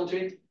emailed to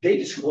me, they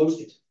disclosed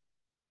it.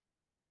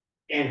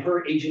 And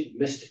her agent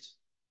missed it.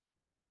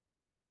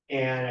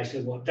 And I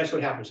said, well, that's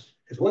what happens.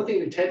 Because one thing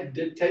that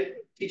Ted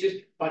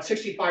teaches, about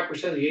 65%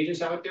 of the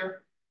agents out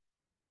there,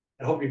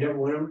 I hope you never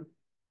win them,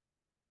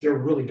 they're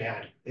really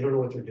bad. They don't know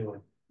what they're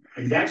doing.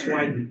 And that's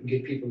why you can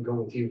get people to go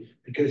with you,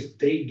 because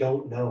they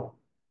don't know.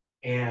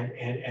 And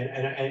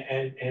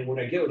what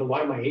I get with a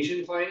lot of my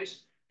Asian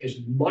clients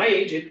is my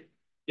agent,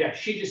 yeah,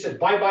 she just said,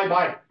 buy,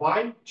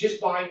 just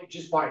buy.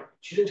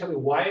 She didn't tell me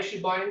why I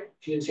should buy it.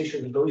 She didn't say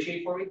she'll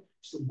negotiate for me.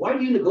 So why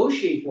do you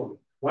negotiate for me?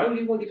 Why would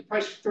you want to get the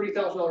price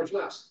 $30,000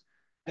 less?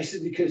 I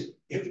said, because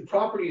if the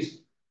property is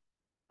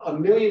 $1.5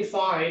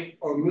 million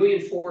or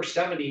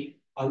 $1.470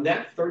 on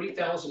that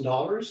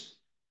 $30,000,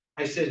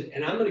 I said,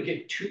 and I'm going to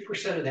get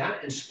 2% of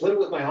that and split it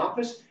with my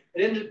office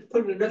and end up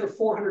putting another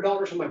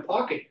 $400 in my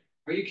pocket.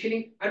 Are you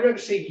kidding? I'd rather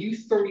save you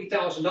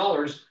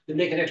 $30,000 than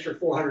make an extra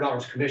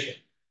 $400 commission.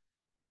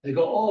 They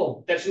go,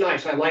 oh, that's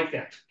nice. I like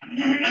that.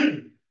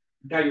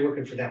 Now you're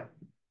working for them.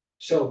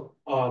 So,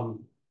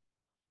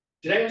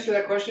 did I answer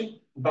that question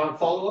about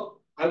follow-up?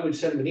 I would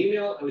send them an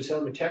email, I would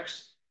send them a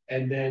text,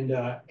 and then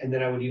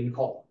I would even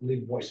call,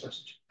 leave a voice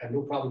message. I have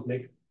no problem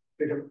making.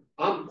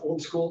 I'm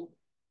old school.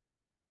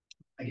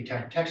 I get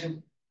tired of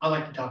texting. I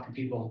like to talk to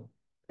people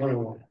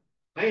one-on-one.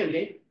 Hi, I'm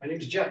Dave. My name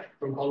is Jeff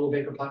from Caldwell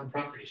Baker Platinum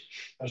Properties.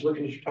 I was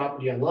looking at your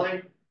property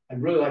online.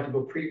 I'd really like to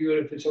go preview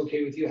it if it's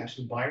okay with you. I have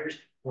some buyers.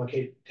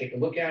 Okay, take a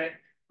look at it.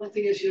 One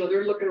thing is,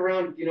 they're looking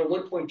around,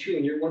 1.2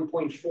 and you're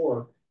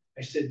 1.4.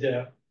 I said,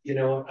 I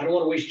don't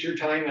want to waste your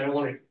time. I don't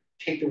want to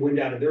take the wind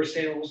out of their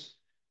sails.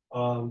 I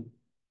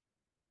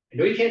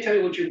know you can't tell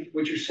me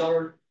what your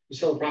seller is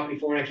selling property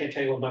for, and I can't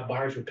tell you what my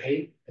buyers would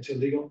pay. That's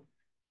illegal.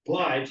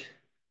 But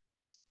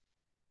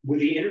would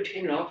they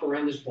entertain an offer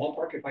around this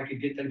ballpark if I could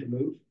get them to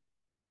move?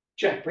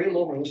 Jeff, bring them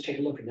over and let's take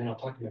a look, and then I'll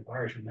talk to my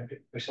buyers.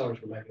 My sellers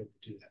might be able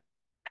to do that.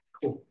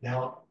 Cool.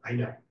 Now I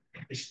know.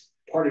 It's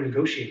part of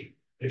negotiating.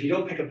 But if you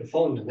don't pick up the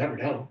phone, you'll never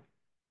know.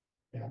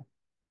 Yeah.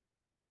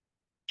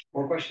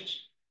 More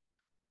questions?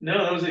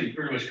 No, that was it. You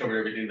pretty much covered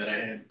everything that I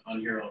had on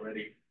here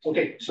already.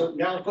 Okay, so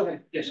now go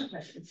ahead. Yes.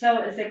 Question.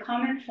 So is it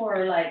common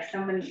for like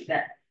somebody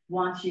that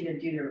wants you to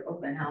do your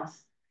open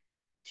house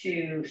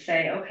to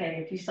say,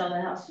 okay, if you sell the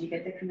house, you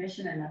get the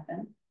commission and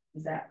nothing.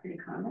 Is that pretty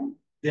common?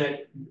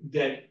 That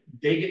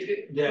they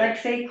get, that. Like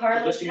say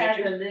Carlos listing has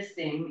agent? a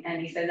listing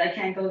and he says, I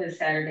can't go this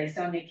Saturday,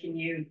 Sonia, can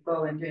you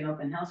go and do an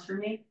open house for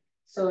me?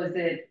 So is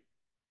it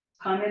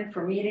common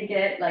for me to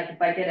get, like,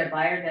 if I get a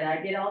buyer, that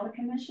I get all the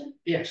commission?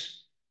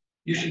 Yes,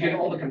 you should get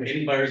all the Any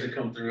commission. buyers that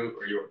come through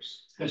are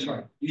yours. That's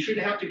right. You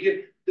shouldn't have to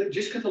give,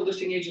 just because the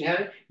listing agent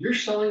had it, you're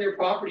selling their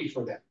property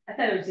for them. I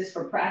thought it was just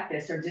for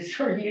practice or just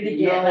for you to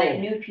get like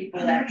No. new people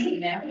that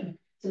came in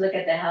to look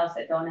at the house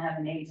that don't have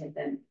an agent,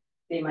 then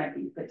they might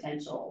be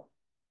potential.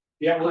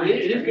 Yeah, well, it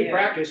is good Yeah.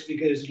 practice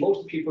because most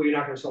of the people you're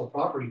not gonna sell a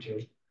property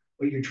to,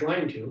 but you're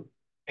trying to.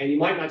 And you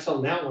might not sell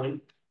them that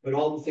one, but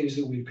all the things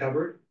that we've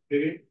covered,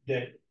 maybe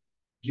that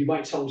you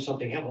might sell them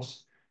something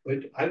else.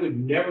 But I would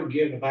never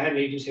give, if I had an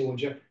agent say, well,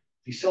 Jeff, if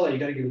you sell it, you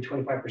gotta give me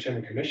 25%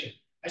 of commission.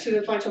 I said,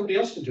 then find somebody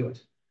else to do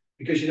it.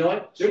 Because you know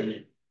what?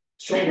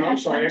 Sonia, I'm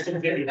sorry, I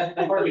said,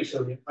 pardon me,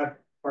 Sonia,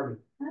 pardon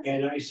me.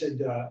 And I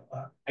said,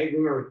 I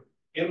remember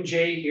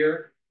MJ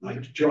here,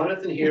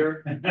 Jonathan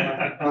here,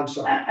 I'm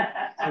sorry.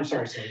 I'm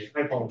sorry, Sonia, I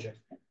apologize.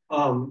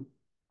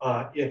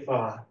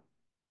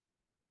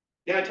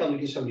 Yeah, I tell them to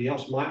get somebody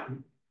else.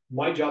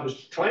 My job is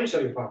trying to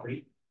sell your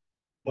property,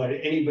 but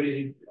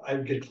anybody I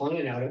would get a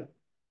client out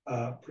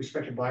of,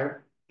 prospective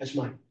buyer, that's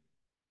mine.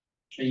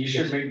 And you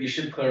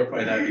should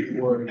clarify that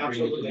before you bring it to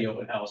Absolutely. the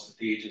open house, that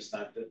the agent's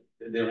not, that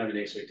they don't have any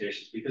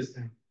expectations, because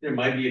there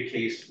might be a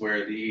case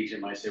where the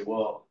agent might say,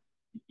 well,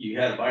 you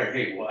had a buyer,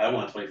 hey, well, I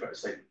want 25,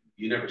 it's like,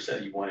 you never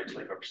said you wanted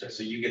 25%,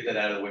 so you get that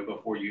out of the way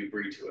before you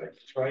agree to it.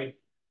 That's right.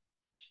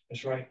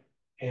 That's right.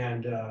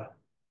 And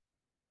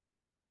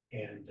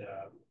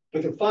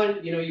but they're fun,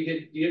 you know, you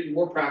get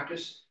more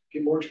practice,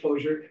 get more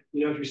exposure.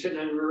 You know, if you're sitting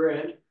on the rear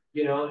end,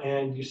 you know,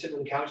 and you sit on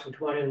the couch and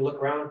come on in and look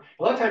around.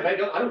 A lot of times I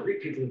don't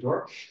greet people at the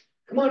door.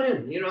 Come on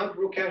in, you know, I'm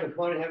real casual,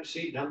 come on in, have a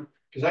seat. And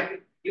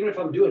even if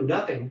I'm doing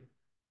nothing,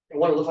 I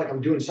want to look like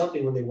I'm doing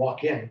something when they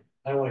walk in.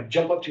 I don't want to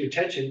jump up to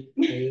attention,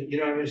 and, you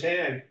know what I'm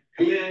saying? I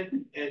come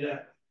in and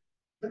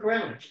look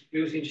around, it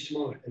was in just a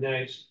moment. And then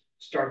I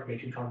start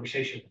making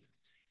conversation.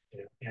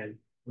 You know, and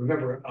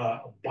remember,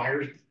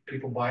 buyers,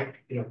 people buy,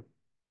 you know,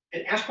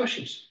 and ask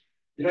questions.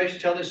 You know, I used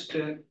to tell this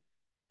to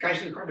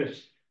guys in the car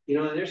business, you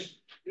know, and there's,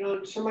 you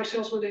know, some of my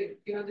salesmen, they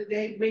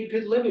made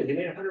good living. They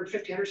made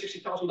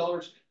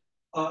 $150,000,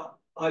 $160,000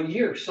 a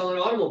year selling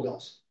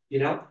automobiles, you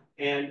know,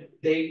 and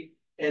you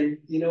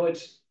know,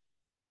 it's,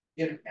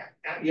 you know,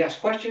 you ask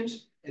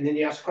questions and then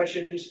you ask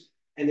questions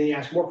and then you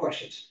ask more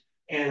questions.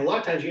 And a lot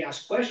of times you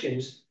ask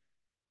questions,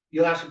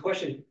 you'll ask a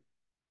question,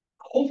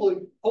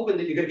 hopefully hoping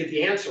that you're gonna get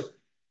the answer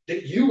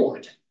that you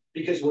want.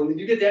 Because when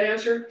you get that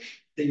answer,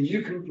 then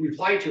you can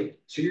reply to it.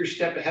 So you're a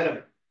step ahead of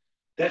it.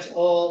 That's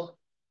all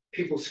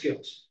people's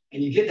skills.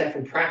 And you get that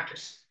from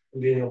practice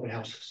from being in open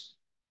houses.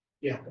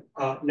 Yeah.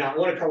 Now I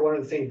want to cover one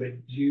other thing, but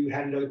you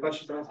had another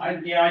question, Jonathan?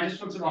 I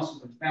just want to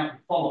ask about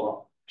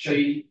follow-up. So,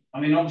 I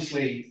mean,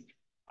 obviously,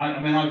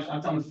 I've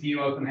done a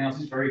few open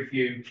houses, very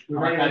few. We're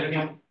running out of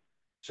time.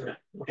 Sorry. I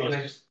was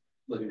just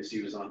looking to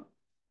see who's on.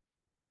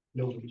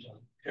 Nobody's on.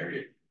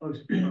 Harriet. Oh,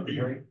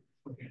 Harriet.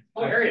 Okay.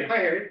 Oh, Harriet. Hi,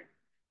 Harriet.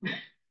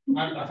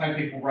 I've had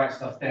people write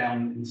stuff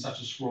down in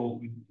such a scroll,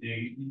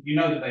 you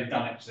know that they've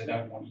done it because they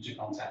don't want you to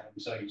contact them,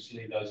 so you just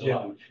leave those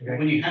alone. Okay.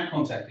 When you have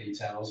contact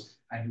details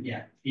and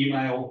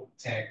email,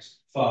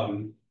 text,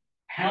 phone,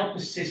 how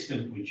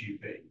persistent would you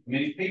be? I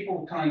mean, if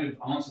people kind of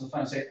answer the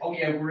phone and say, oh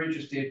yeah, we're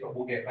interested, but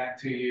we'll get back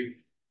to you,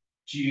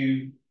 do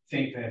you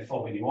think they're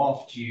fobbing you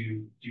off? Do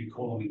you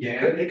call them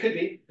again? It could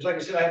be. Because like I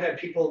said, I've had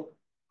people,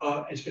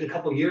 it's been a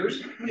couple of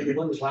years, and we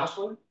won this last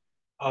one.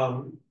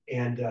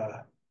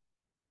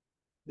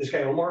 This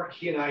guy Omar,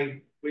 he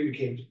and we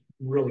became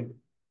really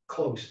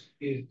close.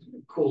 He's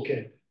a cool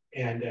kid,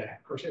 and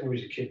of course,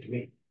 everybody's a kid to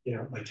me, you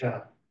know. But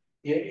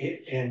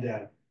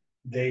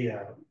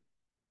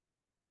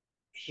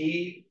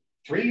he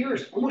 3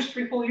 years, almost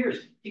 3 full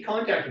years, he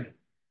contacted me,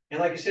 and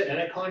like I said,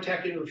 and I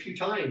contacted him a few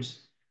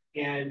times.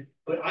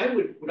 But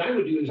what I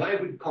would do is I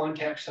would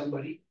contact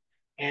somebody,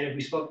 and if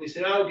we spoke, they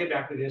said, "I'll get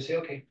back with you." I say,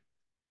 "Okay."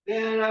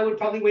 Then I would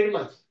probably wait a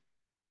month,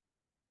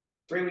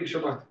 3 weeks or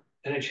a month,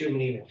 and I'd shoot him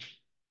an email.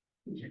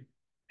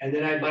 And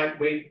then I might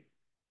wait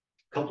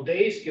a couple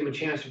days, give them a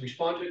chance to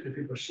respond to it, because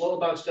people are slow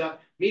about stuff.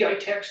 Me, I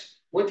text.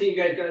 One thing you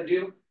guys gotta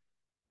do,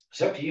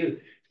 it's up to you.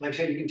 Like I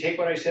said, you can take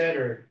what I said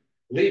or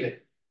leave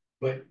it.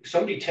 But if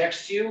somebody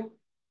texts you,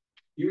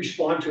 you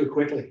respond to it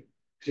quickly.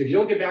 Because if you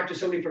don't get back to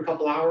somebody for a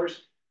couple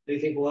hours, they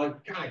think, well,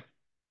 God,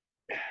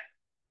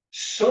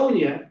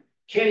 Sonia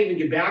can't even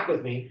get back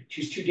with me.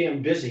 She's too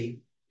damn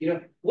busy. You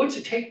know, what's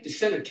it take to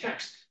send a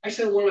text? I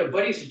sent one of my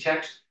buddies a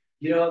text.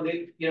 Are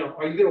you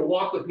going to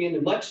walk with me in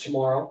the mutts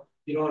tomorrow,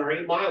 on our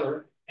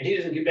 8-miler? And he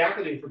doesn't get back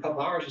with me for a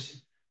couple hours. I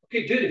said,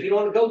 okay, dude, if you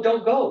don't want to go,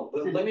 don't go.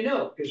 But let me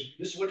know, because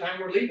this is what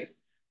time we're leaving.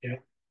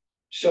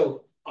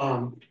 So,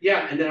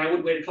 yeah, and then I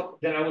would wait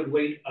they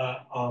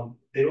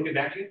don't get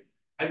back to you.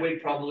 I'd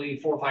wait probably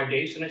 4 or 5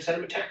 days, and I'd send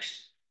them a text.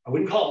 I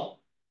wouldn't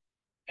call,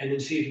 and then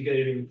see if you get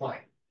any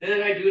reply. And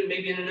then I'd do it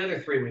maybe in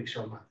another 3 weeks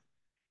or a month.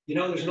 You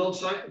know, there's an old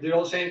sign, the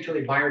old saying, until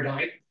they buy or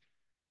die.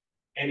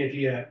 And if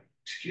you,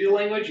 excuse the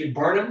language, you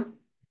burn them,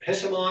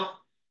 piss them off,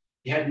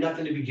 you had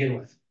nothing to begin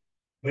with.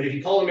 But if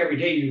you call them every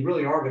day, you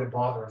really are gonna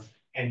bother them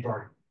and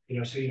burn them, you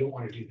know, so you don't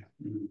wanna do that.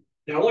 Mhm.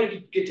 Now, I wanted to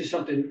get to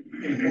something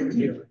important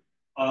here.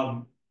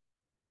 I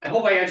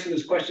hope I answered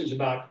those questions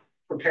about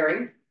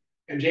preparing.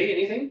 MJ,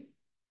 anything?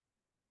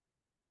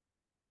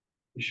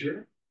 You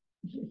sure?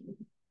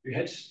 Your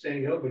head's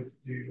saying no, but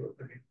you,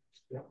 okay,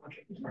 yeah,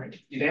 okay, all right.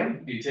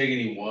 Sam? Do you take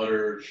any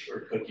water or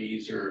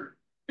cookies or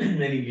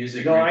any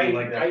music No, or anything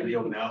like that for the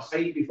open house? I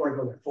eat before I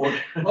go there.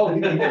 Oh,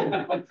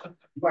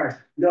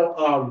 fire.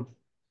 No,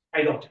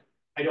 I don't.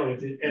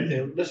 If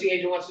the listing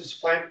agent wants to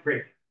supply,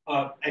 great.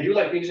 I do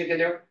like music in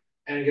there.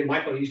 And again,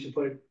 Michael used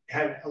to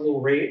have a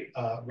little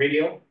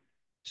radio.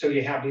 So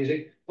you have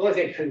music. The only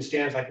thing I couldn't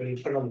stand is like when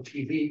he put it on the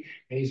TV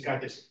and he's got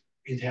this,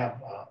 he'd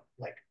have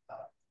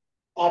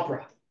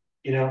opera,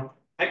 you know.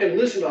 I can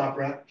listen to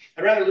opera.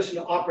 I'd rather listen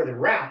to opera than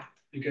rap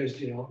because,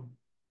 you know,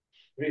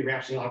 maybe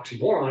rap's an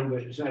oxymoron,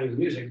 but it's not even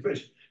music,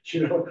 but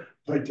you know,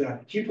 but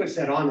he puts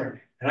that on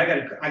there. And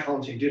I call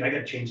him and say, dude, I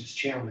gotta change this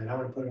channel, man. I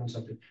want to put it on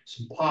something,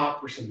 some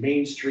pop or some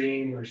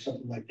mainstream or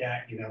something like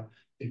that, you know,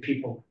 and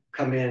people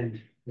come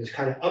in, it's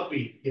kind of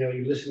upbeat, you know,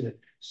 you listen to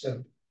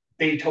some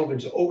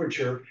Beethoven's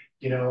overture,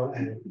 you know,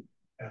 and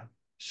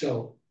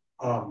so,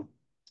 all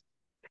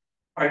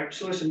right,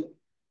 so listen,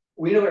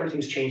 we know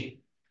everything's changing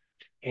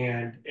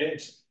and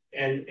it's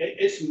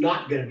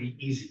not gonna be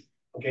easy,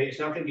 okay? It's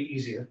not gonna be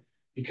easier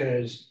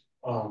because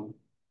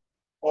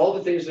all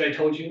the things that I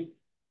told you,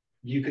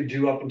 you could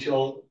do up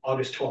until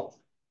August 12th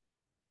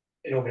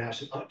in open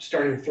house.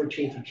 Starting the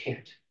 13th, you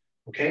can't.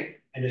 Okay.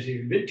 And as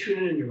you've been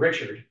tuning in to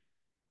Richard,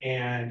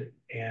 and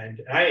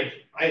I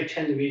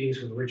attend the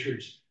meetings when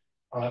Richard's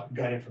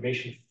got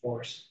information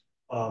for us.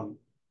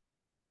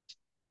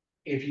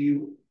 If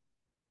you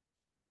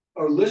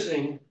are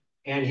listening,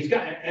 and he's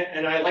got,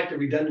 and I like the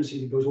redundancy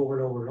that goes over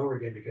and over and over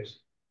again because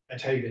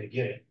that's how you're going to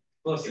get it.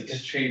 Plus,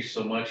 it's changed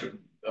so much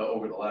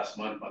over the last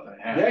month and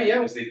a half. Yeah, yeah.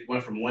 Because they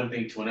went from one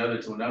thing to another,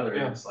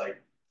 Yeah. and it's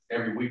like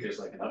every week there's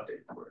like an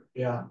update for it.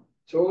 Yeah.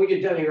 So when we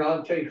get done here,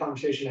 I'll tell you a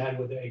conversation I had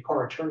with a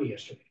car attorney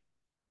yesterday.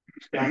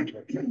 And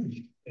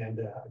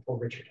I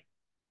told Richard.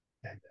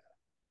 And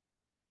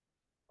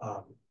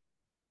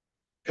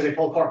because I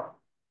called Carl,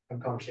 have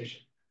a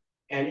conversation.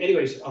 And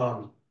anyways,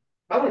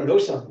 I want to know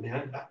something,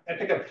 man.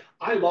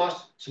 I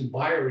lost some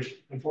buyers.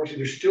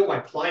 Unfortunately, they're still my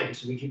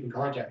clients, and we keep in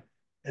contact.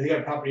 And they got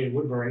a property in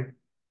Woodbury,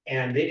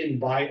 and they didn't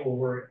buy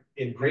over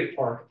in Great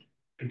Park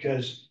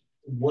because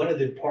one of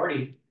the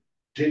party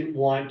didn't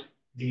want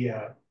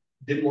to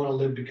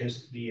live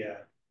because the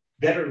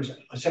veterans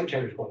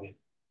cemetery was going in.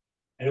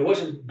 And it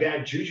wasn't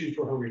bad juju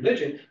for her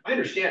religion. I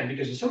understand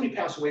because if somebody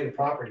passed away in the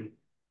property,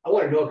 I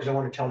want to know because I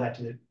want to tell that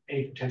to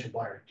any potential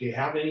buyer. Do you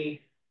have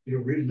any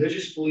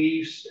religious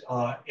beliefs,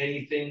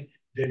 anything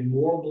that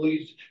moral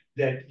beliefs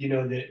that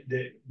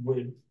that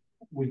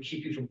would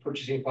keep you from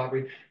purchasing a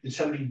property that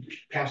somebody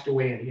passed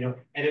away in,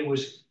 and it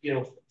was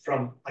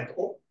from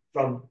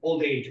from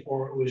old age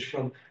or it was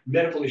from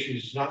medical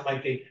issues. It's not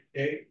like they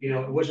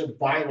it wasn't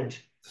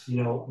violent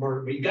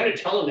murder, but you got to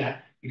tell them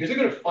that because they're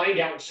going to find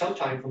out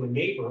sometime from a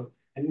neighbor.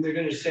 And they're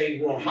going to say,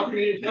 well, how come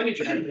you didn't tell me,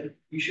 Jack?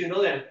 You should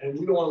know that. And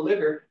we don't want to live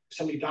here if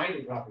somebody died in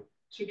the property.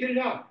 So get it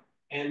out.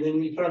 And then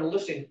we put on the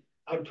listing.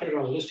 I would put it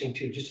on the listing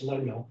too, just to let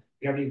them know.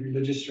 If you have any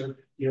religious or,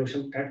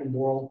 some type of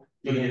moral.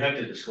 You have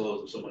to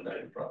disclose if someone died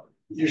in the property.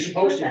 You're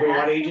supposed to, but a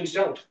lot of agents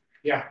don't.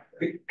 Yeah,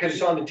 because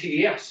it's on the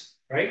TDS,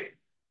 right?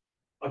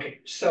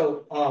 Okay,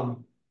 so,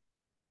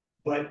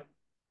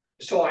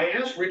 so I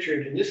asked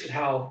Richard, and this is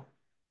how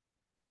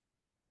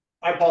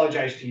I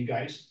apologize to you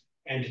guys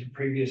and to the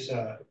previous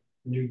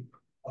new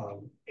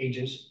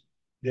agents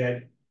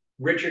that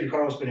Richard and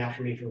Carl's been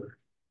after me for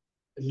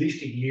at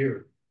least a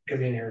year to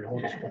come in here and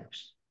hold us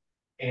close.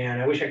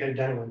 And I wish I could have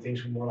done it when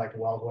things were more like the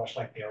Wild West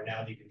like they are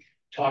now. You can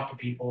talk to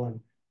people and,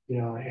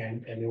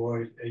 and there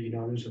were,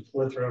 there's a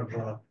plethora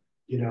of,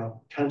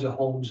 tons of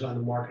homes on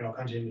the market, all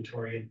kinds of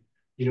inventory. And,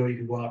 you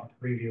can go out and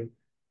preview.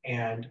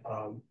 And,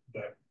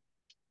 but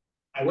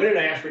I went in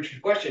and I asked Richard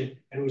a question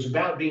and it was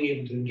about being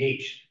able to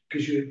engage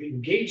because you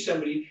engage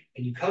somebody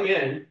and you come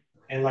in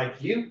and like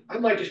I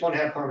might just want to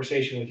have a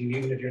conversation with you,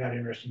 even if you're not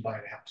interested in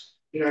buying a house.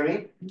 You know what I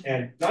mean?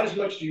 And not as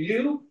much to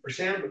you or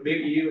Sam, but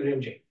maybe you and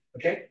MJ.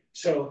 Okay.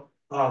 So,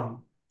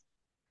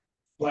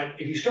 but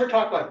if you start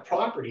talking about the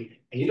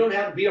property and you don't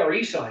have the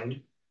BRE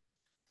signed,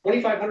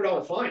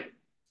 $2,500 fine.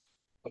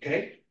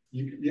 Okay.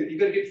 You're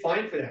going to get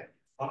fined for that.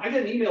 I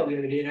got an email the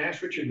other day and I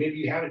asked Richard, maybe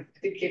you have it, I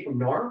think it came from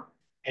NAR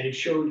and it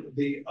showed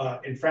the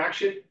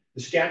infraction,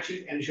 the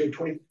statute, and it showed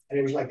 20, and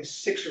it was like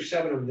 6 or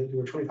 7 of them that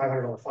were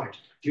 $2,500 fines.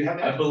 Do you have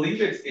that? I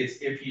believe it's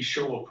if you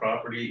show a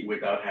property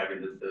without having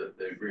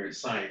the agreement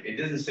signed. It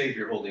doesn't say if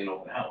you're holding an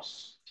open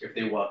house. If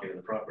they walk into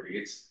the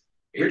property,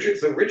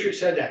 Richard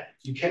said that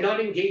you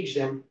cannot engage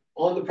them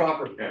on the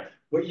property. Yeah.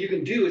 What you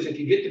can do is if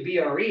you get the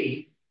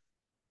BRE,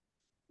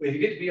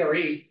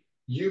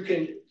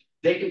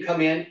 they can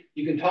come in,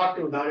 you can talk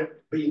to them about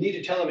it, but you need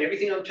to tell them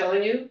everything I'm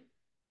telling you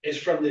is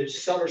from the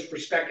seller's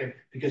perspective,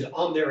 because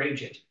I'm their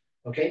agent,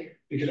 okay?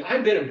 Because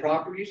I've been in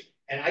properties,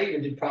 and I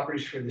even did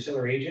properties for this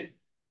other agent,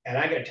 and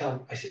I gotta tell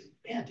him, I said,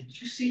 man,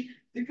 did you see,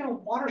 they've got a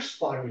water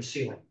spot on the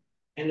ceiling.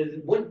 And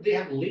then what they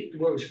have a leak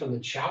where it was from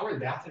the shower and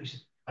bathroom. He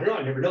said, I don't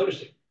know, I never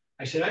noticed it.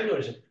 I said, I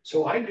noticed it.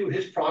 So I do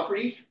his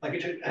property,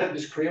 like I have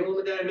this Korean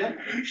woman that I met,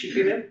 she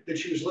came in, that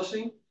she was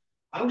listening.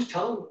 I was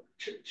telling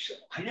her,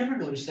 I never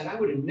noticed that, I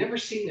would have never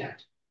seen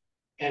that.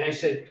 And I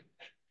said,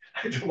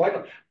 I told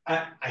Michael,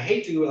 I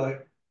hate to,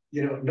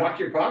 knock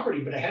your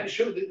property, but I had to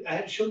show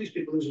these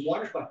people there's a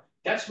water spot.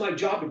 That's my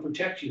job, to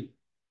protect you.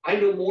 I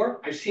know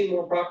more, I've seen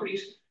more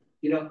properties,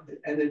 and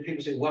then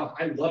people say, wow,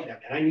 I love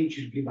that, and I need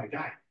you to be my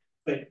guy.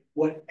 But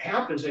what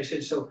happens, I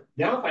said, so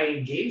now if I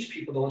engage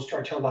people that want to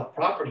start telling about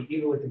the property,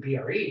 even with the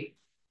BRE,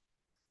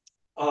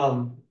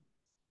 now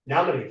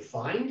I'm gonna get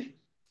fined.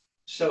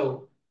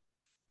 So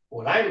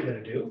what I'm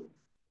gonna do,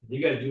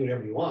 you gotta do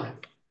whatever you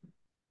want.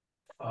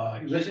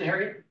 You listen,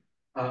 Harriet,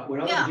 what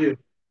I'm gonna do.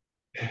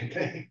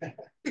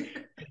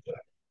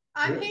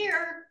 I'm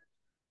here.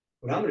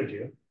 What I'm gonna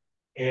do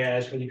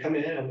is when you come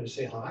in, I'm gonna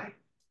say, hi,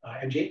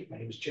 MJ, my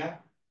name is Jeff.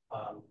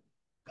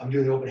 I'm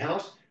doing the open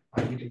house.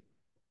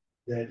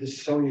 This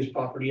is Sonia's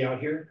property out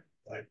here,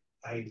 but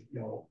I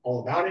know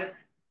all about it,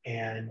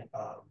 and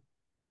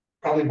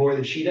probably more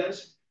than she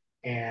does.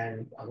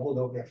 And I'm old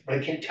over, but I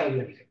can't tell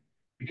you anything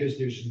because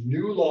there's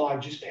new law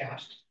just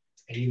passed,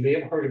 and you may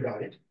have heard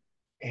about it.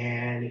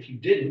 And if you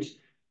didn't,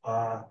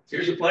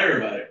 here's a flyer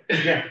about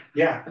it.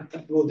 yeah.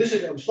 Well, this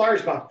is a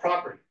flyers about the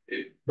property,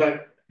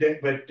 but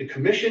the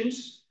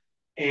commissions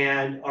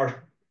and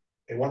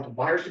they want the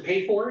buyers to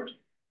pay for it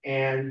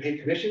and pay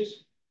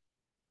commissions.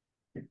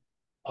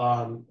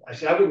 I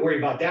said I wouldn't worry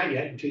about that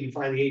yet until you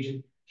find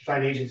agents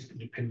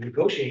that can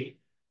negotiate.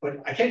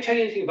 But I can't tell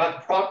you anything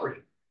about the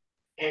property,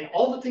 and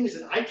all the things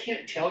that I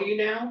can't tell you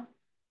now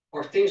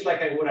are things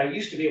like what I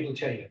used to be able to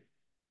tell you.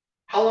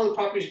 How long the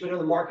property's been on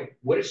the market,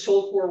 what it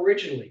sold for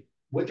originally,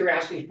 what they're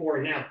asking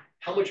for now,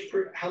 how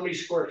many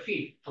square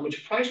feet, how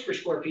much price per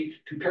square feet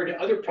compared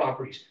to other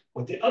properties,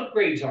 what the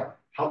upgrades are,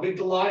 how big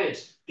the lot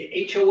is,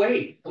 the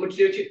HOA, what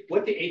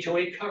the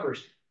HOA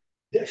covers,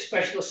 the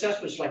special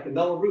assessments like the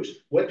mellow roofs,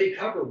 what they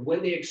cover,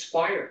 when they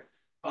expire,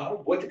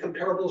 what the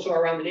comparables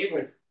are around the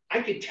neighborhood.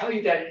 I could tell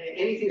you that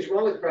anything's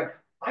wrong with the property.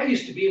 I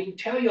used to be able to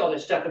tell you all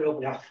that stuff in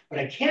open house, but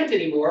I can't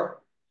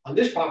anymore on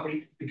this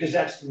property because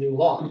that's the new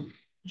law.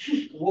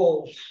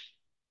 Well,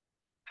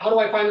 how do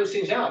I find those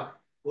things out?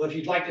 Well, if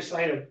you'd like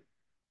to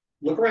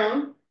look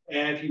around,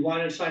 and if you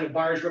want to sign a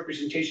buyer's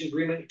representation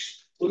agreement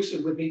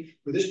exclusive with me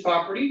for this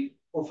property,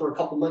 or for a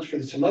couple months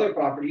for some other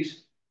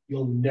properties,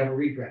 you'll never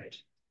regret it.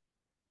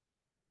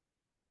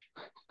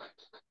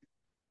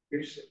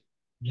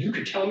 You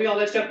could tell me all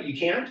that stuff, but you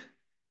can't.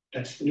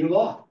 That's the new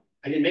law.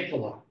 I didn't make the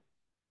law.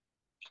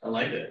 I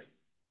like it.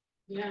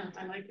 Yeah,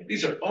 I like it.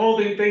 These are all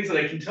the things that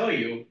I can tell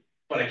you,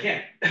 but I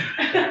can't.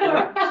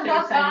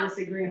 Still sign this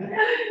agreement.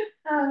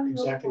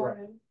 Exactly right.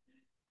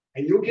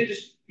 And you get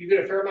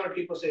a fair amount of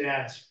people say,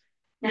 ask,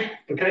 but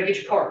can I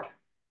get your card?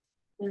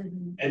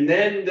 Mhm. And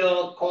then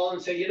they'll call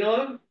and say, you know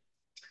what,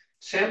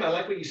 Sam, I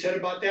like what you said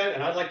about that,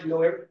 and I'd like to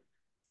know are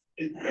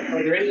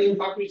there any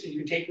properties that you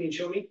can take me and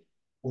show me?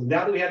 Well,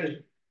 now that we have this,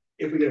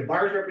 if we get a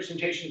buyer's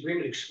representation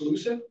agreement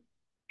exclusive,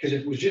 because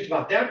if it was just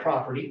about that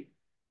property,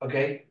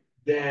 okay,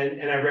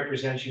 and I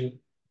represent you,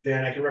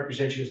 then I can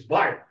represent you as a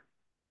buyer.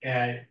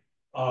 And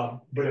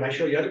but if I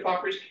show you other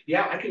properties,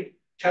 yeah, I can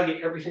tell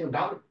you everything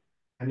about them.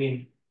 I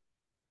mean,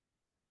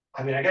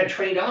 I got a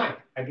trained eye.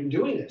 I've been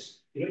doing this.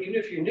 Even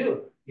if you're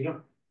new,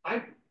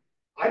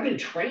 I've been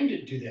trained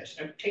to do this.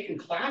 I've taken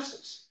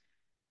classes.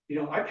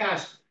 I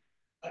passed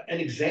an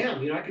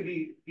exam. I could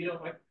be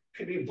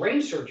a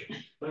brain surgeon,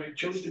 but I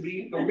chose to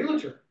be a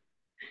realtor.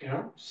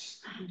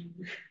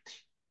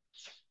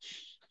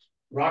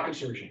 Rocket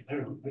surgeon. I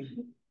don't know.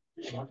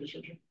 Rocket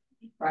surgeon.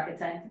 Rocket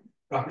science.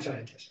 Rocket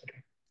scientist.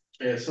 Okay.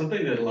 Yeah,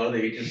 something that a lot of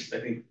the agents, I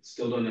think,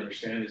 still don't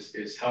understand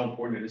is how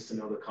important it is to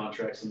know the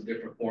contracts and the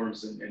different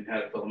forms and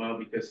how to fill them out,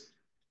 because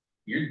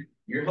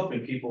you're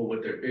helping people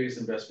with their biggest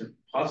investment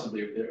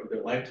possibly of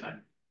their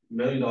lifetime. $1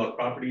 million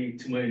property,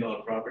 $2 million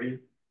property.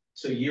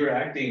 So you're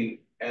acting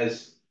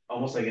as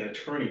almost like an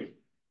attorney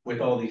with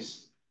all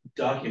these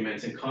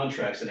documents and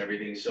contracts and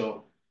everything.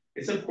 So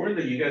it's important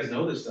that you guys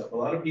know this stuff. A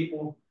lot of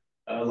people,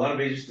 a lot of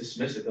agents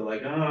dismiss it. They're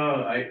like, oh,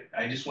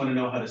 I just want to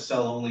know how to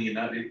sell only. And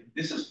not,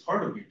 this is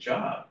part of your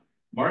job.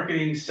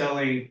 Marketing,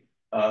 selling,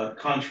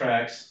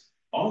 contracts,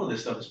 all of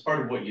this stuff is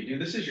part of what you do.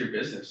 This is your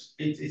business.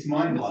 It's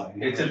mind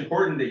blowing. It's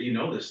important that you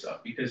know this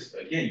stuff because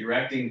again, you're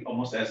acting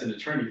almost as an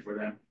attorney for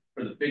them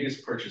for the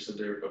biggest purchase of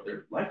their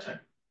lifetime.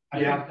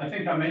 I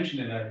think I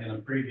mentioned in a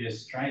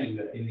previous training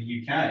that in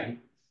the UK,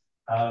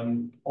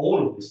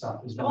 all of the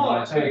stuff is done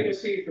by So you're gonna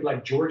attorneys. see for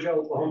like Georgia,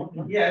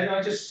 Oklahoma. Yeah,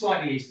 no, just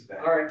slightly east of that.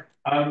 All right.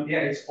 Yeah,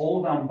 it's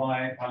all done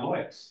by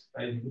lawyers.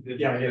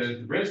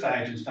 The real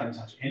estate agents don't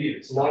touch any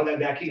of this. A lot of that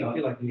back here. I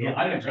feel like Yeah,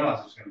 I didn't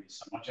realize it was going to be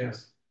so much.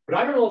 Yes. But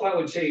I don't know if I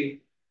would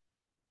say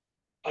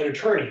an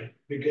attorney,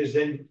 because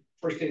then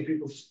first thing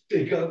people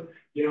think of,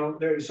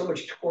 there's so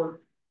much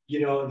tort you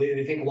know,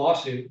 they think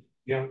lawsuit,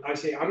 you know, I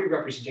say, I'm your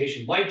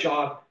representation. My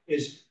job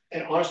is,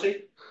 and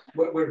honestly,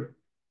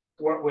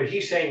 what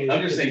he's saying is.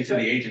 I'm just saying to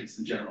the agents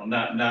in general,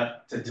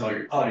 not to tell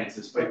your clients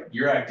this, but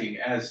you're acting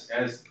as.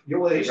 Yeah,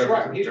 well, he's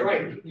right,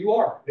 you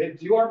are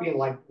being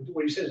like,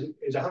 what he says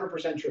is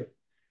 100% true.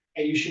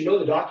 And you should know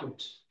the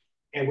documents.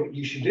 And what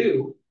you should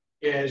do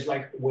is,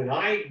 like, when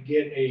I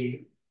get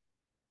a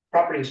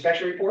property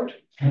inspection report,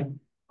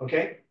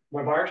 okay,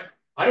 my buyers,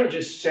 I don't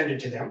just send it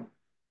to them.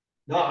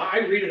 No, I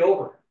read it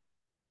over.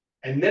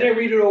 And then I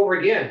read it over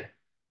again.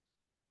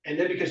 And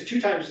then, because 2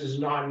 times is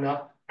not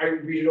enough, I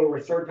read it over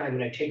a 3rd time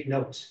and I take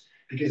notes.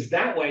 Because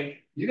that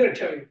way, you gotta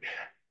tell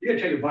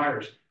your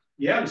buyers,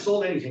 you haven't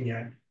sold anything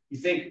yet. You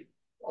think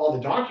all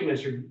the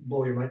documents are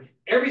blowing your mind.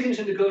 Everything's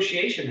a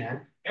negotiation,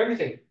 man.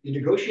 Everything. You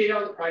negotiate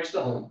on the price of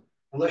the home,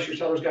 unless your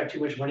seller's got too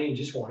much money and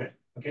just want it.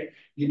 Okay.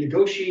 You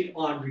negotiate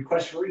on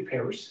requests for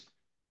repairs.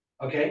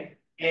 Okay.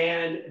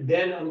 And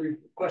then on the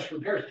request for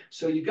repairs.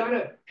 So you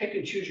gotta pick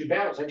and choose your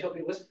battles. I tell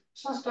people, let's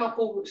not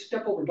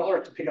step over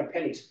dollars to pick up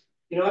pennies.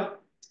 You know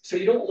what? So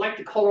you don't like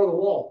the color of the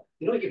wall.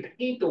 You know what? You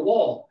paint the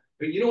wall,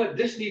 but you know what?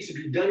 This needs to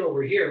be done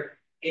over here,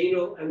 and you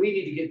know, and we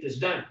need to get this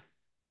done.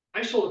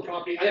 I sold a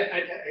property.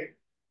 I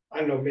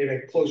don't know. Maybe I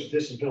could close with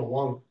this. It's been a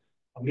long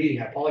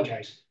meeting. I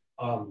apologize.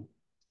 I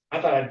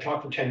thought I'd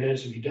talk for 10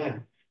 minutes and be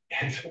done.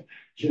 And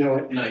you know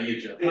what? No,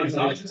 you joke. Yeah.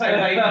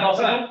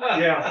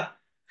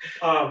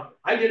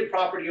 I did a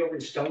property over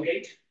in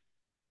Stonegate.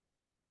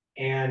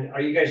 And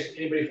are you guys,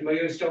 anybody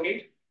familiar with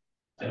Stonegate?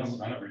 I don't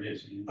really.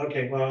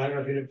 Okay, well, I don't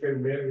know if you're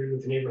familiar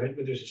with the neighborhood,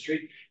 but there's a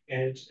street,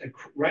 and it's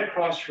right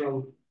across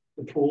from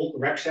the pool, the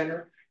rec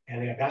center,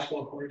 and they have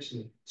basketball courts,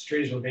 and the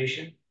street is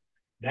ovation.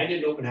 And I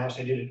did an open house.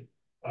 I did it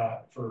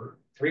for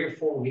 3 or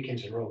 4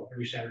 weekends in a row,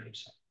 every Saturday and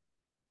Sunday.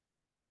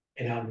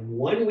 And on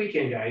one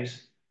weekend,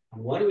 guys,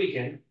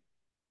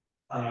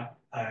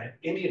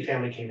 Indian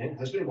family came in,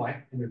 husband and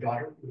wife, and their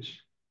daughter, who was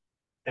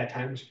that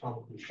time was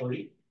probably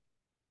 30,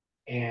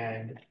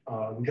 and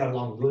we got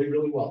along really,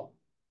 really well.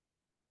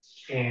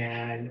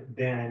 And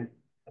then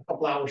a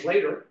couple hours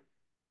later,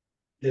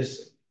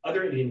 this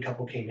other Indian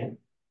couple came in,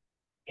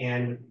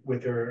 and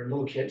with their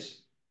little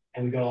kids,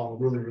 and we got along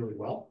really, really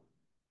well.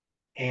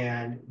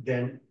 And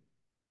then,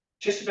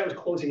 just as I was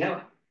closing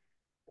out,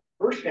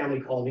 first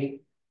family called me,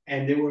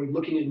 and they were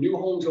looking at new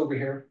homes over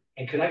here,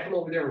 and could I come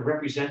over there and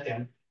represent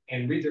them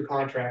and read their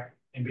contract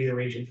and be their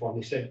agent for them?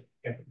 They said,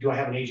 do I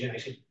have an agent? I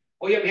said,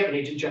 oh yeah, we have an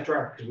agent, Jeff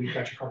Dreyer, because we've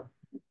got your card.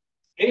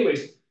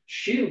 Anyways,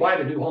 she didn't buy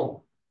the new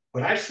home,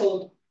 but I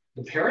sold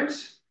the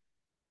parents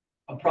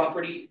a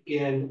property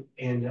in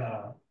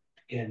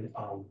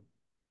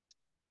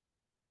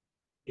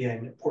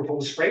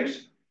Portola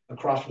Springs,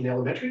 across from the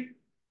elementary,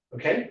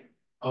 okay,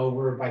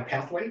 over by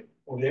Pathway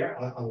over there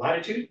on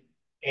Latitude.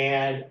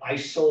 And I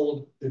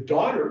sold the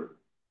daughter,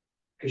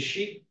 because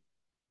she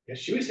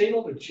was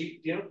single, but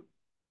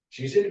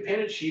she's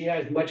independent. She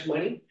has much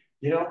money,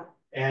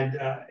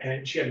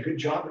 and she had a good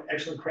job,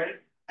 excellent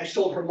credit. I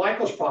sold her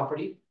Michael's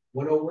property,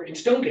 went over in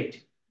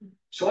Stonegate.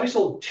 So I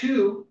sold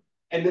 2,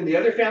 and then the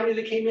other family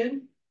that came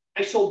in,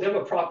 I sold them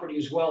a property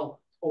as well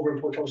over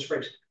in Portola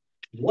Springs.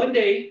 One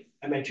day,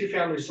 I met 2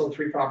 families, sold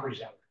 3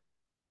 properties out.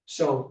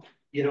 So,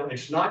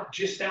 it's not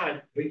just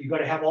that, but you got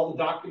to have all the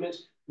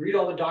documents, read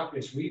all the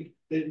documents, read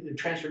the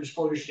transfer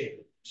disclosure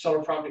statement,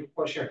 seller property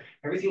questionnaire,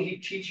 everything he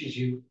teaches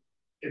you,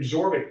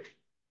 absorb it.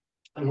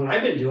 And what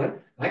I've been doing,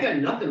 I got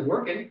nothing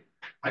working.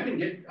 I've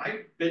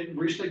been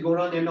recently going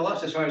on the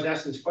MLS. That's why I was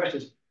asking these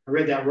questions. I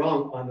read that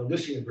wrong on the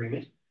listing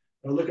agreement.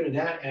 I'm looking at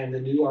that and the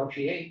new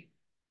RPA,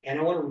 and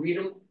I want to read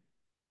them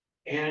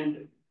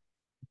and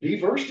be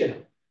versed in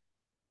them.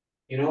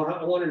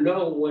 I want to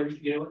know when,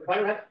 if I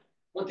don't have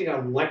one thing I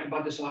like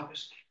about this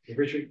office,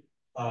 Richard,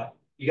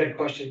 you got a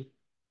question,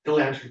 he'll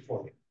answer it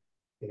for me.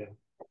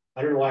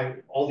 I don't know why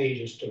all the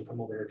agents don't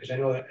come over here, because I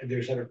know that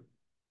there's other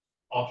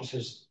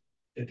offices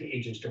that the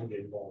agents don't get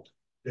involved,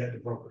 the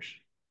brokers.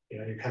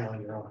 You're kind of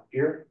on your own.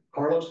 Here,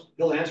 Carlos,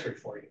 he'll answer it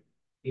for you.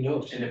 He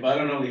knows. And if I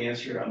don't know the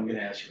answer, I'm going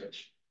to ask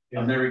Rich. Yeah.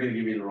 I'm never going to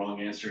give you the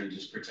wrong answer and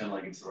just pretend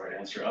like it's the right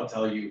answer. I'll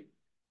tell you,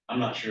 I'm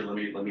not sure.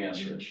 Let me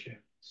ask Rich. Yeah.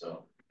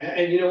 So.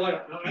 And you know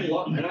what? I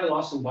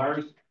lost some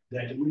buyers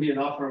that didn't get an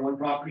offer on one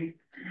property,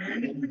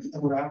 and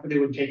they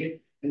wouldn't take it.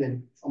 And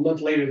then a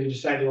month later, they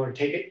decided they want to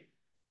take it.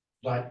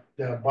 But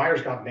the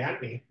buyers got mad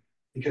at me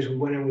because we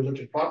went in and we looked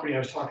at the property. I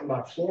was talking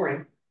about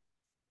flooring.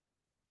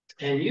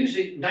 And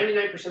usually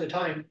 99% of the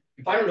time,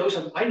 if I don't know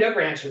something, I never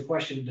answer a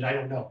question that I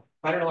don't know.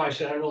 If I don't know, I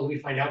said, I don't know, let me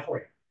find out for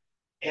you.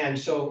 And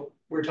so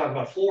we're talking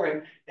about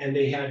flooring, and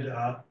they had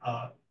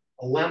a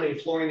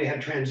laminate flooring, they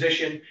had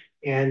transition,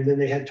 and then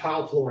they had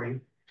tile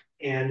flooring.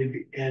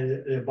 And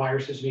the buyer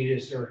says to me,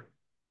 is there,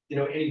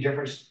 any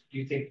difference, do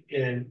you think,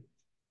 in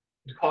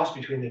the cost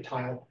between the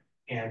tile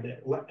and the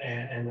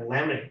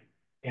laminate?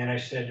 And I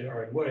said, all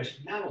right, wood. I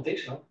said, no, I don't think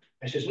so.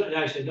 I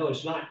said, no,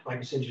 it's not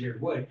like it's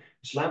engineered wood.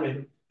 It's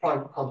laminated,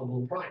 probably comparable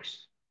in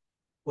price.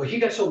 Well, he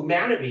got so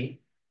mad at me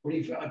when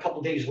a couple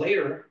of days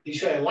later, he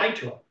said I lied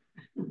to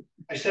him.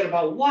 I said,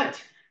 about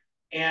what?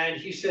 And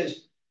he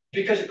says,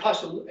 because it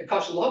costs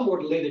a lot more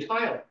to lay the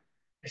tile.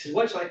 I said,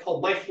 what's I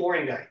called my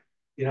flooring guy?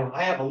 You know,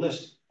 I have a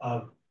list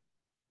of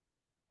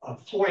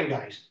flooring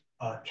guys,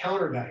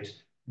 counter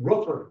guys,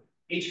 roofer,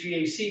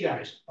 HVAC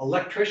guys,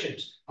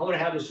 electricians. I want to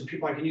have those for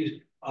people I can use,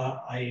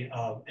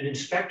 an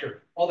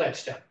inspector, all that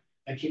stuff.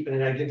 I keep it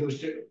and I give those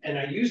to, and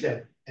I use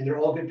them, and they're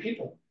all good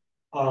people.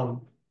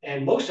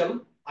 And most of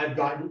them I've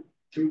gotten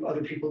through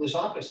other people in this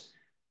office.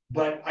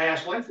 But I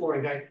asked my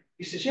flooring guy,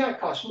 he says, yeah, it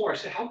costs more. I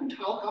said, how can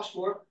tile cost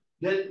more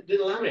than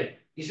laminate?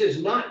 He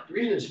says, not. The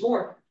reason it's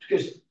more is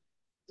because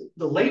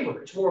the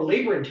labor, it's more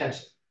labor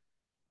intensive.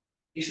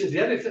 He says,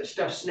 the other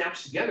stuff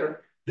snaps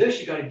together.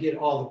 This, you got to get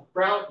all the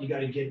grout, you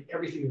got to get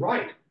everything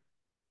right.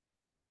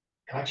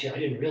 Gotcha, I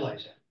didn't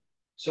realize that.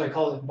 So I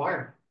called it a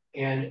buyer.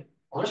 And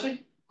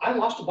honestly, I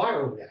lost a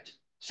buyer over that.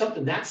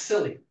 Something that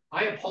silly.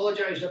 I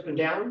apologized up and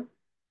down,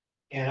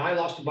 and I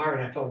lost a buyer,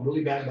 and I felt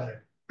really bad about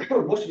it.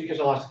 Mostly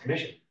because I lost the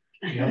commission.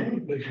 You know,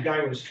 but the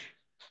guy was,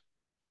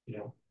 you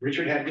know,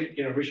 Richard got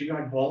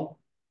involved.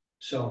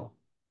 So,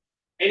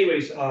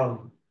 anyways,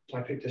 so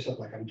I picked this up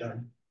like I'm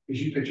done.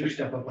 Because you picked your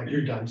stuff up like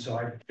you're done, so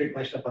I picked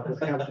my stuff up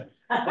like I'm done.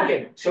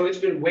 Okay, so it's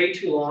been way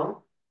too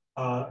long.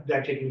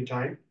 That taking your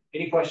time.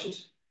 Any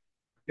questions?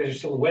 You guys are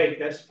still awake.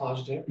 That's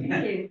positive.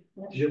 Thank you.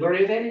 Did you learn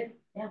anything?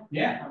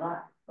 Yeah, A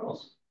lot. of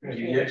course. You're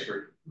the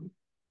expert.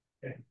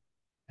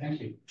 Thank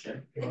you.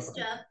 Thanks,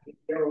 Jeff. You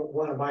ever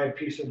want to buy a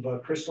piece of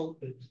crystal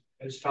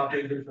that's top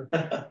acre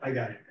for? I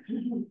got it.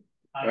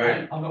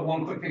 I've got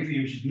one quick thing for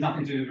you, which is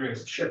nothing to do with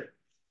risk. Sure.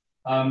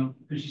 Because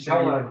you How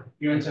said long?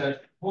 you're into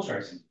horse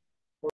racing.